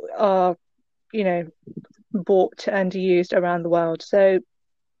that are, bought and used around the world. So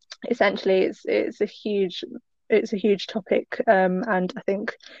essentially, it's a huge topic, and I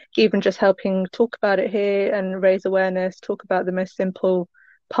think even just helping talk about it here and raise awareness, talk about the most simple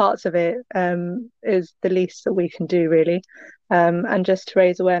parts of it, is the least that we can do, really, and just to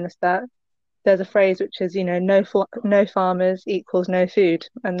raise awareness that there's a phrase which is, no farmers equals no food,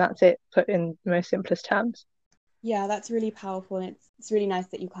 and that's it, put in the most simplest terms. Yeah, that's really powerful, and it's really nice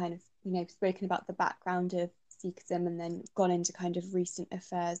that you kind of, spoken about the background of Sikhism and then gone into kind of recent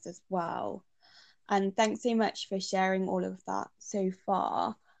affairs as well. And thanks so much for sharing all of that so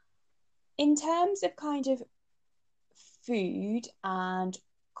far. In terms of kind of food and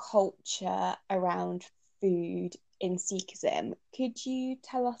culture around food in Sikhism, could you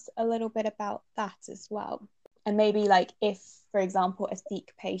tell us a little bit about that as well? And maybe like if, for example, a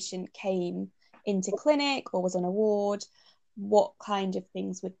Sikh patient came into clinic or was on a ward, what kind of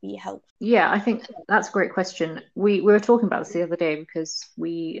things would be helpful? Yeah, I think that's a great question. We were talking about this the other day because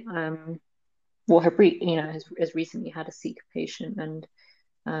Harpreet, has recently had a Sikh patient, and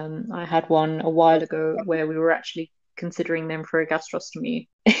I had one a while ago where we were actually considering them for a gastrostomy.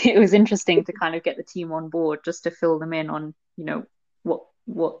 It was interesting to kind of get the team on board just to fill them in on,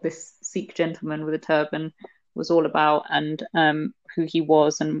 what this Sikh gentleman with a turban was all about, and who he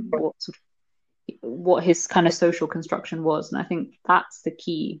was, and what his kind of social construction was. And I think that's the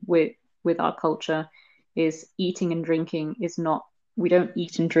key with our culture, is eating and drinking is not, we don't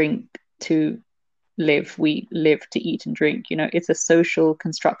eat and drink to live, we live to eat and drink. It's a social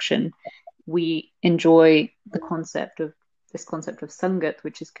construction. we enjoy this concept of sangat,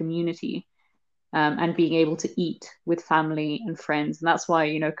 which is community, and being able to eat with family and friends. And that's why,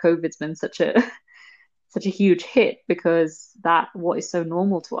 COVID's been such a such a huge hit, because that what is so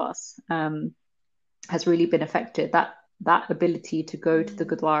normal to us has really been affected. That ability to go to the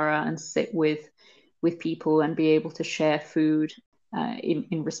Gurdwara and sit with people and be able to share food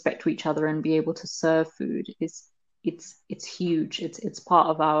in respect to each other and be able to serve food is it's huge. It's part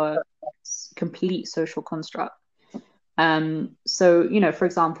of our complete social construct. So, for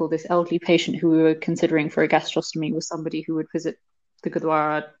example, this elderly patient who we were considering for a gastrostomy was somebody who would visit the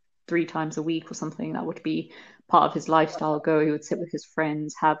Gurdwara 3 times a week or something. That would be part of his lifestyle. He would sit with his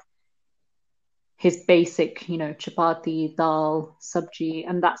friends, have his basic, chapati, dal, sabji,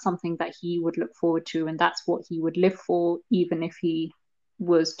 and that's something that he would look forward to, and that's what he would live for, even if he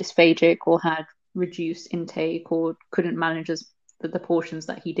was dysphagic or had reduced intake or couldn't manage the portions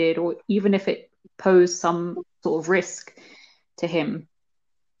that he did, or even if it posed some sort of risk to him.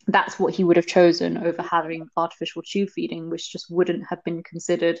 That's what he would have chosen over having artificial tube feeding, which just wouldn't have been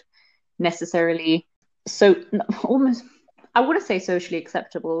considered necessarily almost, I wouldn't say socially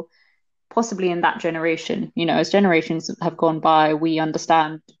acceptable, possibly in that generation. As generations have gone by, we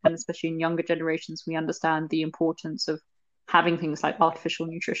understand, and especially in younger generations, we understand the importance of having things like artificial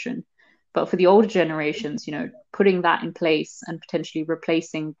nutrition. But for the older generations, putting that in place and potentially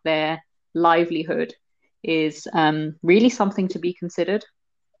replacing their livelihood is really something to be considered.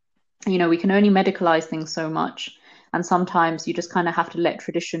 We can only medicalize things so much, and sometimes you just kind of have to let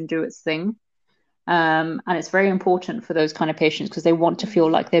tradition do its thing. And it's very important for those kind of patients because they want to feel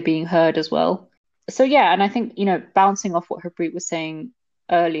like they're being heard as well. So yeah, and I think, bouncing off what Harpreet was saying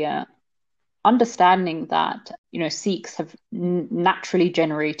earlier, understanding that, Sikhs have naturally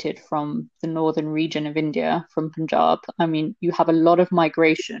generated from the northern region of India, from Punjab. I mean, you have a lot of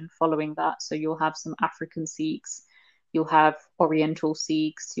migration following that. So you'll have some African Sikhs, you'll have Oriental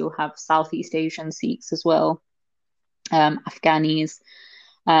Sikhs, you'll have Southeast Asian Sikhs as well, Afghanis.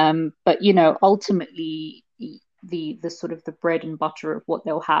 But ultimately the sort of the bread and butter of what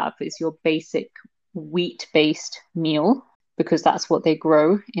they'll have is your basic wheat-based meal, because that's what they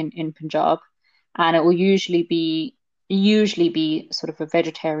grow in Punjab, and it will usually be sort of a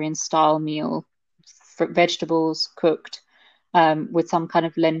vegetarian style meal, for vegetables cooked with some kind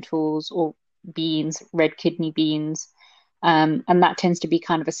of lentils or beans, red kidney beans. And that tends to be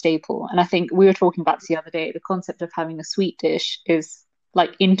kind of a staple. And I think we were talking about this the other day, the concept of having a sweet dish is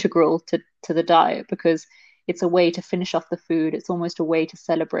like integral to the diet, because it's a way to finish off the food. It's almost a way to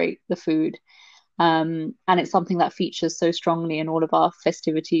celebrate the food. And it's something that features so strongly in all of our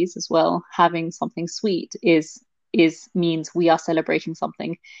festivities as well. Having something sweet means we are celebrating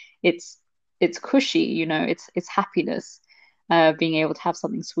something. It's cushy, it's happiness, being able to have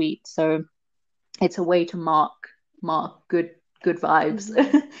something sweet. So it's a way to mark good vibes.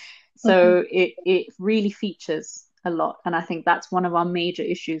 So it really features a lot. And I think that's one of our major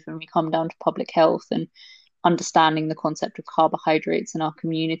issues when we come down to public health and understanding the concept of carbohydrates in our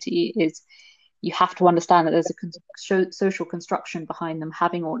community, is you have to understand that there's a social construction behind them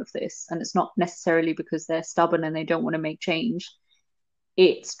having all of this. And it's not necessarily because they're stubborn and they don't want to make change.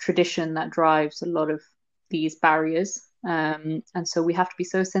 It's tradition that drives a lot of these barriers. And so we have to be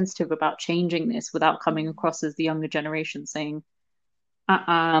so sensitive about changing this without coming across as the younger generation saying,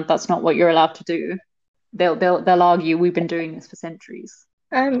 that's not what you're allowed to do. They'll argue we've been doing this for centuries.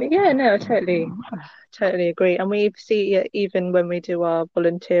 Yeah, no, I totally agree. And we see it even when we do our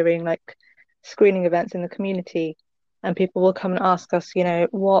volunteering, like screening events in the community, and people will come and ask us,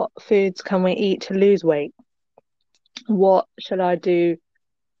 what foods can we eat to lose weight? What shall I do?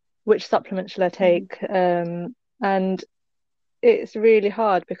 Which supplement shall I take? And it's really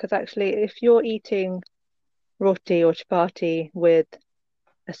hard, because actually if you're eating roti or chapati with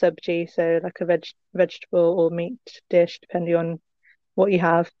a sabji, so like a vegetable or meat dish, depending on what you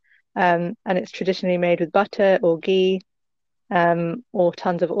have, and it's traditionally made with butter or ghee, or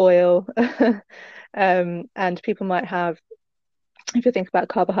tons of oil. And people might have, if you think about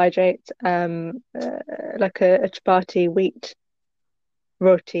carbohydrates, like a chapati, wheat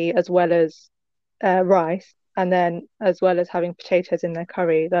roti, as well as rice, and then as well as having potatoes in their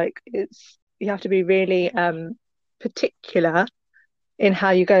curry. Like, you have to be really particular in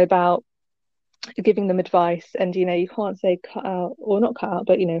how you go about giving them advice. And you can't say cut out, or not cut out,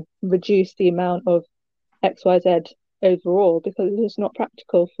 but reduce the amount of XYZ overall, because it's not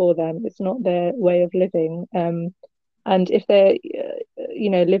practical for them. It's not their way of living. And if they're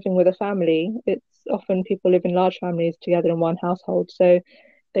living with a family, it's often people live in large families together in one household, so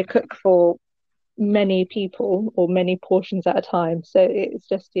they cook for many people or many portions at a time. So it's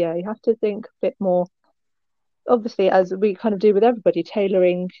just, yeah, you have to think a bit more, obviously, as we kind of do with everybody,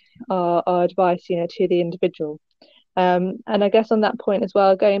 tailoring our advice, to the individual. And I guess on that point as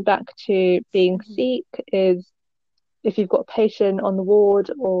well, going back to being Sikh, is if you've got a patient on the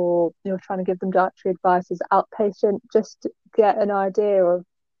ward or you're trying to give them dietary advice as outpatient, just get an idea of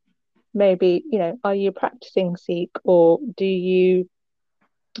maybe, are you practicing Sikh, or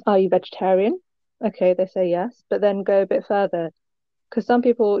are you vegetarian? Okay, they say yes, but then go a bit further, because some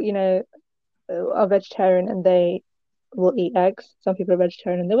people, are vegetarian and they will eat eggs. Some people are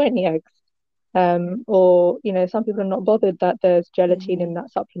vegetarian and they won't eat eggs. Or, some people are not bothered that there's gelatin in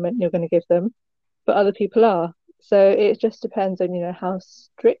that supplement you're going to give them, but other people are. So it just depends on, how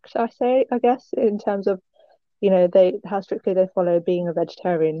strict I guess, in terms of, how strictly they follow being a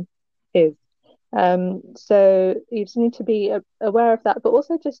vegetarian is. So you just need to be aware of that, but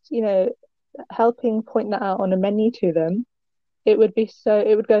also just, helping point that out on a menu to them. It would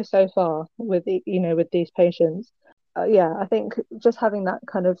go so far with with these patients. Yeah, I think just having that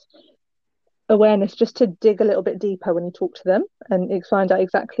kind of awareness, just to dig a little bit deeper when you talk to them and find out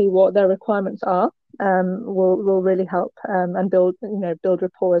exactly what their requirements are, will really help, and build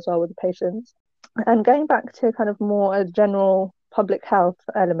rapport as well with the patients. And going back to kind of more general public health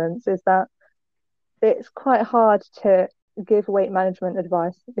elements, is that it's quite hard to give weight management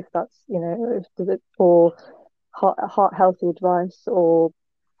advice, if that's, or heart healthy advice or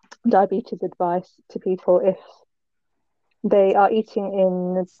diabetes advice to people if they are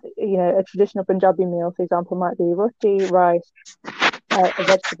eating in, a traditional Punjabi meal, for example, might be roti, rice, a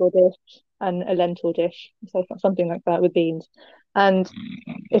vegetable dish, and a lentil dish, so something like that with beans. And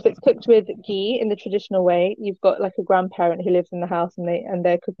if it's cooked with ghee in the traditional way, you've got like a grandparent who lives in the house and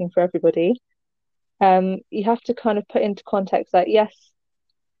they're cooking for everybody. You have to kind of put into context that yes,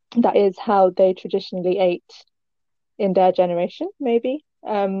 that is how they traditionally ate in their generation, maybe.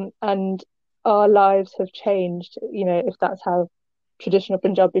 And our lives have changed, if that's how traditional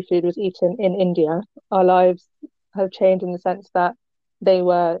Punjabi food was eaten in India. Our lives have changed in the sense that they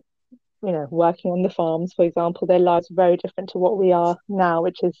were, working on the farms, for example. Their lives are very different to what we are now,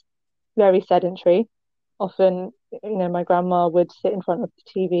 which is very sedentary. Often, my grandma would sit in front of the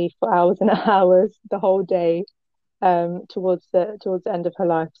TV for hours and hours the whole day, towards the end of her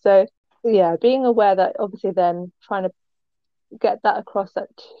life. So yeah, being aware that obviously then trying to get that across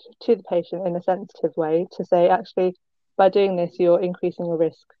to the patient in a sensitive way, to say, actually, by doing this, you're increasing your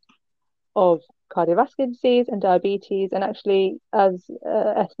risk of cardiovascular disease and diabetes. And actually, as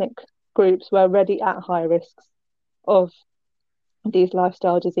ethnic groups, we're already at high risks of these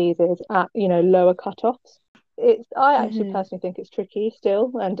lifestyle diseases at, lower cutoffs. I actually personally think it's tricky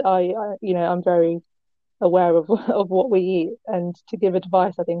still, and I'm very aware of what we eat, and to give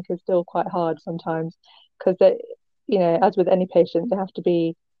advice I think is still quite hard sometimes, because as with any patient, they have to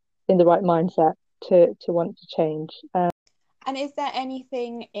be in the right mindset to want to change. And is there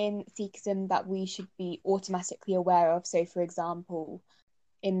anything in Sikhism that we should be automatically aware of? So, for example,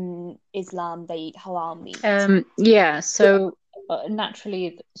 in Islam, they eat halal meat. Yeah, so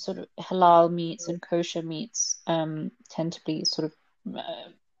naturally, sort of halal meats and kosher meats tend to be sort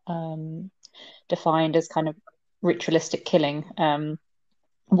of defined as kind of ritualistic killing.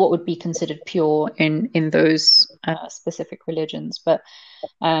 What would be considered pure in those specific religions. But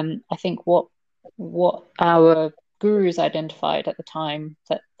I think what our gurus identified at the time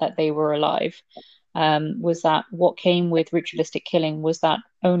that they were alive was that what came with ritualistic killing was that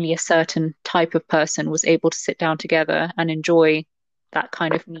only a certain type of person was able to sit down together and enjoy that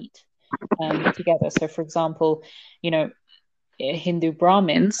kind of meat together. So, for example, Hindu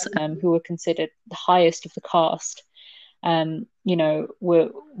Brahmins, who were considered the highest of the caste, were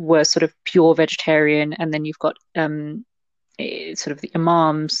sort of pure vegetarian, and then you've got sort of the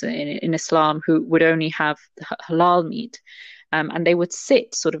imams in Islam who would only have halal meat, and they would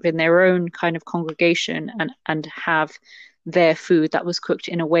sit sort of in their own kind of congregation and have their food that was cooked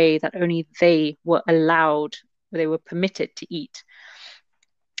in a way that only they were permitted to eat.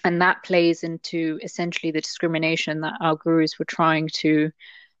 And that plays into essentially the discrimination that our gurus were trying to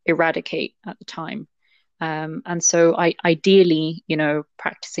eradicate at the time. And so ideally,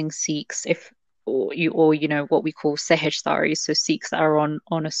 practicing Sikhs, or what we call Sehajtaris, so Sikhs that are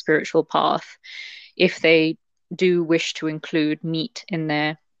on a spiritual path, if they do wish to include meat in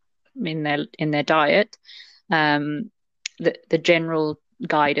their diet, the general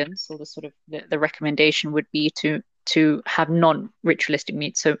guidance, or the sort of the recommendation would be to have non-ritualistic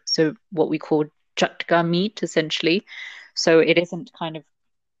meat, so what we call Jatka meat, essentially. So it isn't kind of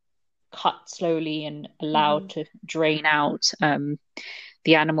cut slowly and allowed to drain out.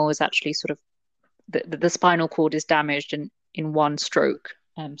 The animal is actually sort of the spinal cord is damaged in one stroke,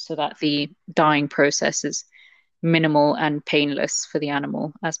 so that the dying process is minimal and painless for the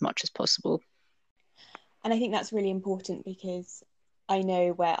animal as much as possible. And I think that's really important because I know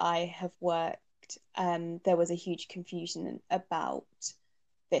where I have worked, there was a huge confusion about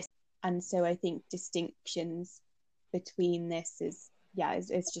this. And so I think distinctions between this is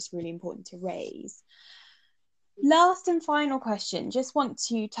just really important to raise. Last and final question, just want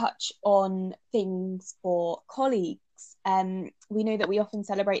to touch on things for colleagues. We know that we often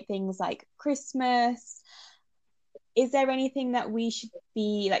celebrate things like Christmas. Is there anything that we should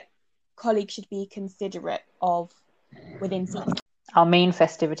be, like, colleagues should be considerate of within Sikh? Our main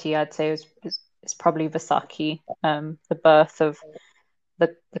festivity, I'd say, is probably Vaisakhi, the birth of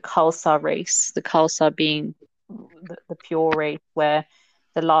the Khalsa race, the Khalsa being the pure race, where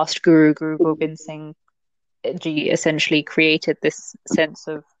the last Guru Gobind Singh Ji essentially created this sense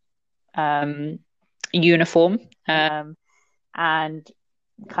of uniform, and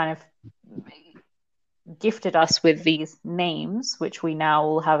kind of gifted us with these names, which we now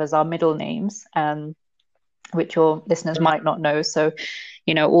all have as our middle names, which your listeners might not know. So,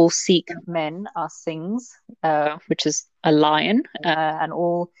 all Sikh men are Singhs, which is a lion, and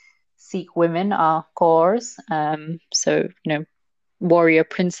all Sikh women are Kaurs, so, warrior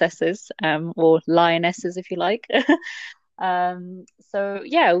princesses, or lionesses, if you like. So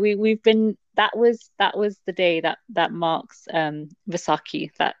yeah, we've been, that was the day that marks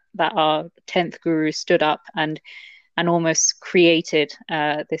Vaisakhi, that our 10th Guru stood up and almost created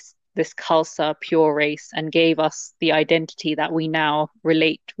this Khalsa pure race and gave us the identity that we now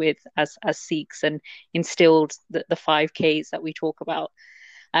relate with as Sikhs, and instilled the 5Ks that we talk about.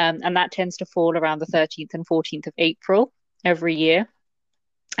 And that tends to fall around the 13th and 14th of April every year.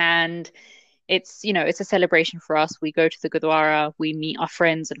 And it's a celebration for us. We go to the Gurdwara, we meet our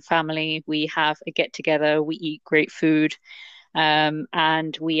friends and family, we have a get together, we eat great food,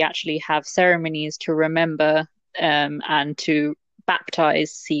 and we actually have ceremonies to remember and to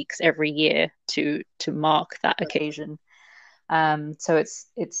baptize Sikhs every year to mark that occasion. So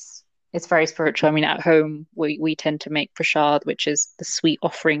it's very spiritual. I mean, at home we tend to make prasad, which is the sweet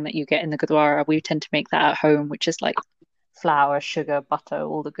offering that you get in the Gurdwara. We tend to make that at home, which is like flour, sugar, butter,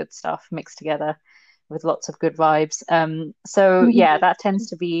 all the good stuff mixed together with lots of good vibes. So yeah, that tends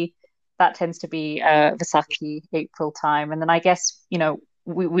to be Vaisakhi, April time. And then I guess,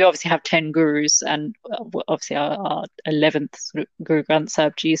 we obviously have 10 gurus, and obviously our 11th sort of Guru Granth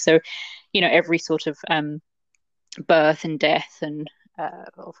Sahib Ji. So, every sort of birth and death and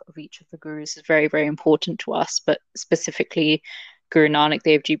of each of the gurus is very, very important to us. But specifically, Guru Nanak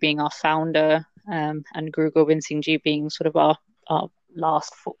Dev Ji being our founder, and Guru Gobind Singh Ji being sort of our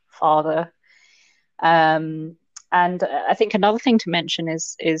last father. And I think another thing to mention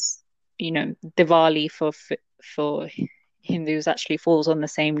is Diwali for Hindus actually falls on the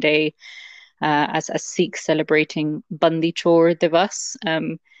same day as Sikhs celebrating Bandi Chor Divas,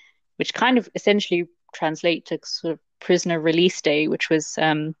 which kind of essentially translate to sort of prisoner release day, which was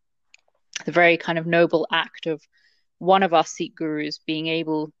the very kind of noble act of one of our Sikh gurus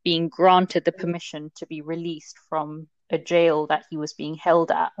being granted the permission to be released from a jail that he was being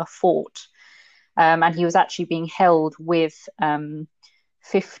held at, a fort. And he was actually being held with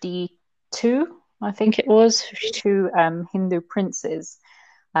 52, I think it was, 52 Hindu princes.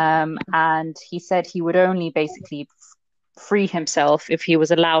 And he said he would only basically free himself if he was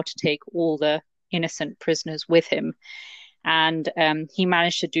allowed to take all the innocent prisoners with him. And he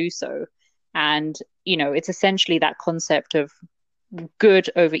managed to do so. And, it's essentially that concept of good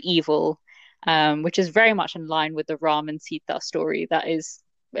over evil, which is very much in line with the Ram and Sita story that is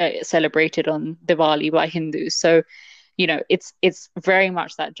celebrated on Diwali by Hindus. So, it's very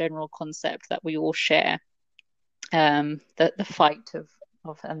much that general concept that we all share, the fight of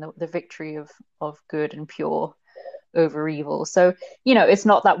and the victory of good and pure over evil. So, it's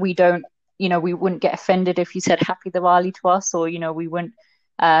not that we don't, we wouldn't get offended if you said Happy Diwali to us, or, we wouldn't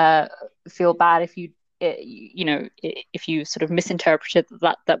feel bad if if you sort of misinterpreted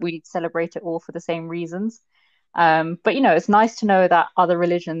that we celebrate it all for the same reasons. But it's nice to know that other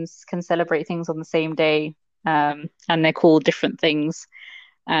religions can celebrate things on the same day, and they're called different things.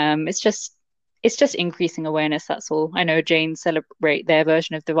 It's just increasing awareness, that's all. I know Jains celebrate their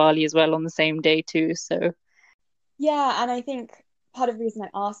version of Diwali as well on the same day too. So yeah, and I think part of the reason I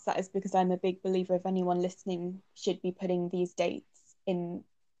asked that is because I'm a big believer if anyone listening should be putting these dates in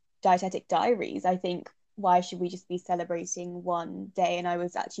dietetic diaries. I think, why should we just be celebrating one day? And I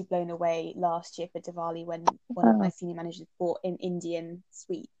was actually blown away last year for Diwali when one of my senior managers bought an Indian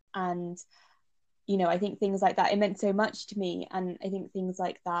sweet, and I think things like that, it meant so much to me. And I think things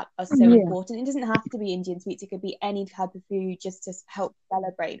like that are so important. It doesn't have to be Indian sweets. It could be any type of food just to help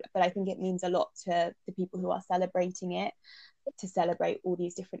celebrate. But I think it means a lot to the people who are celebrating it, to celebrate all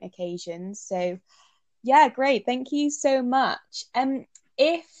these different occasions. So yeah, great. Thank you so much.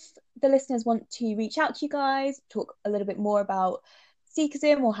 If the listeners want to reach out to you guys, talk a little bit more about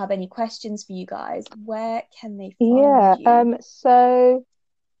Sikhism or have any questions for you guys, where can they find you? So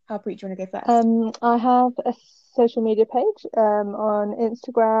Harpreet, do you want to go first? I have a social media page on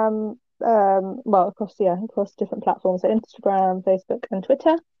Instagram, across different platforms, so Instagram, Facebook, and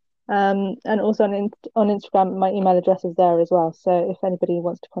Twitter. And also on Instagram, my email address is there as well. So if anybody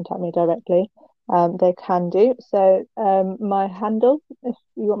wants to contact me directly, they can do. So my handle, if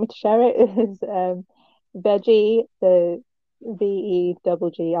you want me to share it, is veggie, the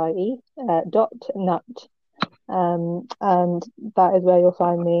VEGGIE .nut. And that is where you'll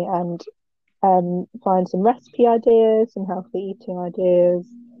find me, and find some recipe ideas, some healthy eating ideas,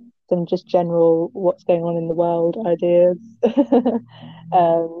 some just general what's going on in the world ideas.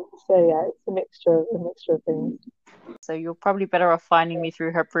 So yeah, it's a mixture of things. So you're probably better off finding me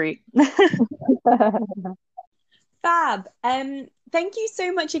through Harpreet. Fab. Thank you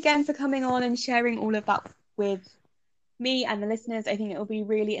so much again for coming on and sharing all of that with me and the listeners. I think it will be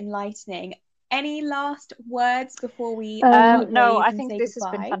really enlightening. Any last words before we no, I think this has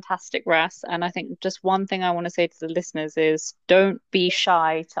been fantastic, Ras. And I think just one thing I want to say to the listeners is don't be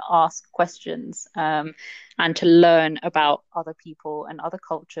shy to ask questions and to learn about other people and other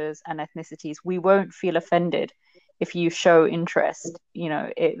cultures and ethnicities. We won't feel offended if you show interest.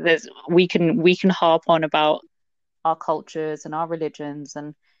 We can harp on about our cultures and our religions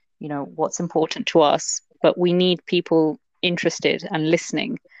and what's important to us, but we need people interested and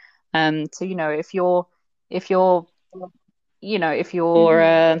listening. So if you're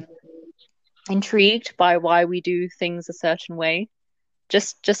intrigued by why we do things a certain way,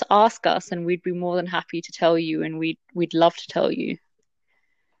 just ask us, and we'd be more than happy to tell you, and we'd love to tell you.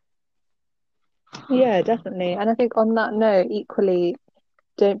 Yeah, definitely. And I think on that note, equally,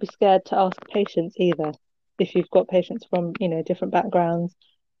 don't be scared to ask patients either. If you've got patients from different backgrounds,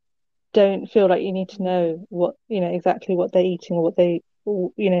 don't feel like you need to know what exactly what they're eating or what they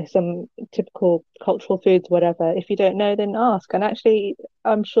some typical cultural foods, whatever. If you don't know, then ask. And actually,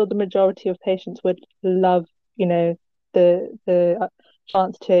 I'm sure the majority of patients would love the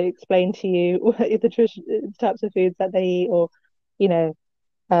chance to explain to you the types of foods that they eat, or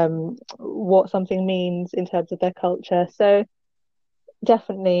what something means in terms of their culture. So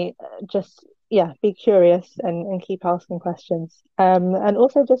definitely just be curious and keep asking questions, and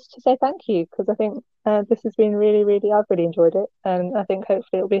also just to say thank you, because I think this has been really, really, I've really enjoyed it, and I think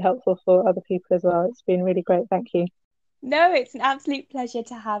hopefully it'll be helpful for other people as well. It's been really great. Thank you. No, it's an absolute pleasure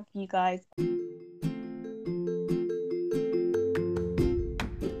to have you guys.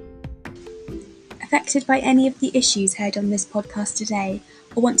 Affected by any of the issues heard on this podcast today,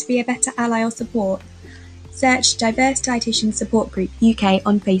 or want to be a better ally or support, search Diverse Dietitian Support Group UK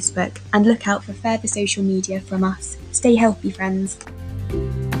on Facebook and look out for further social media from us. Stay healthy, friends.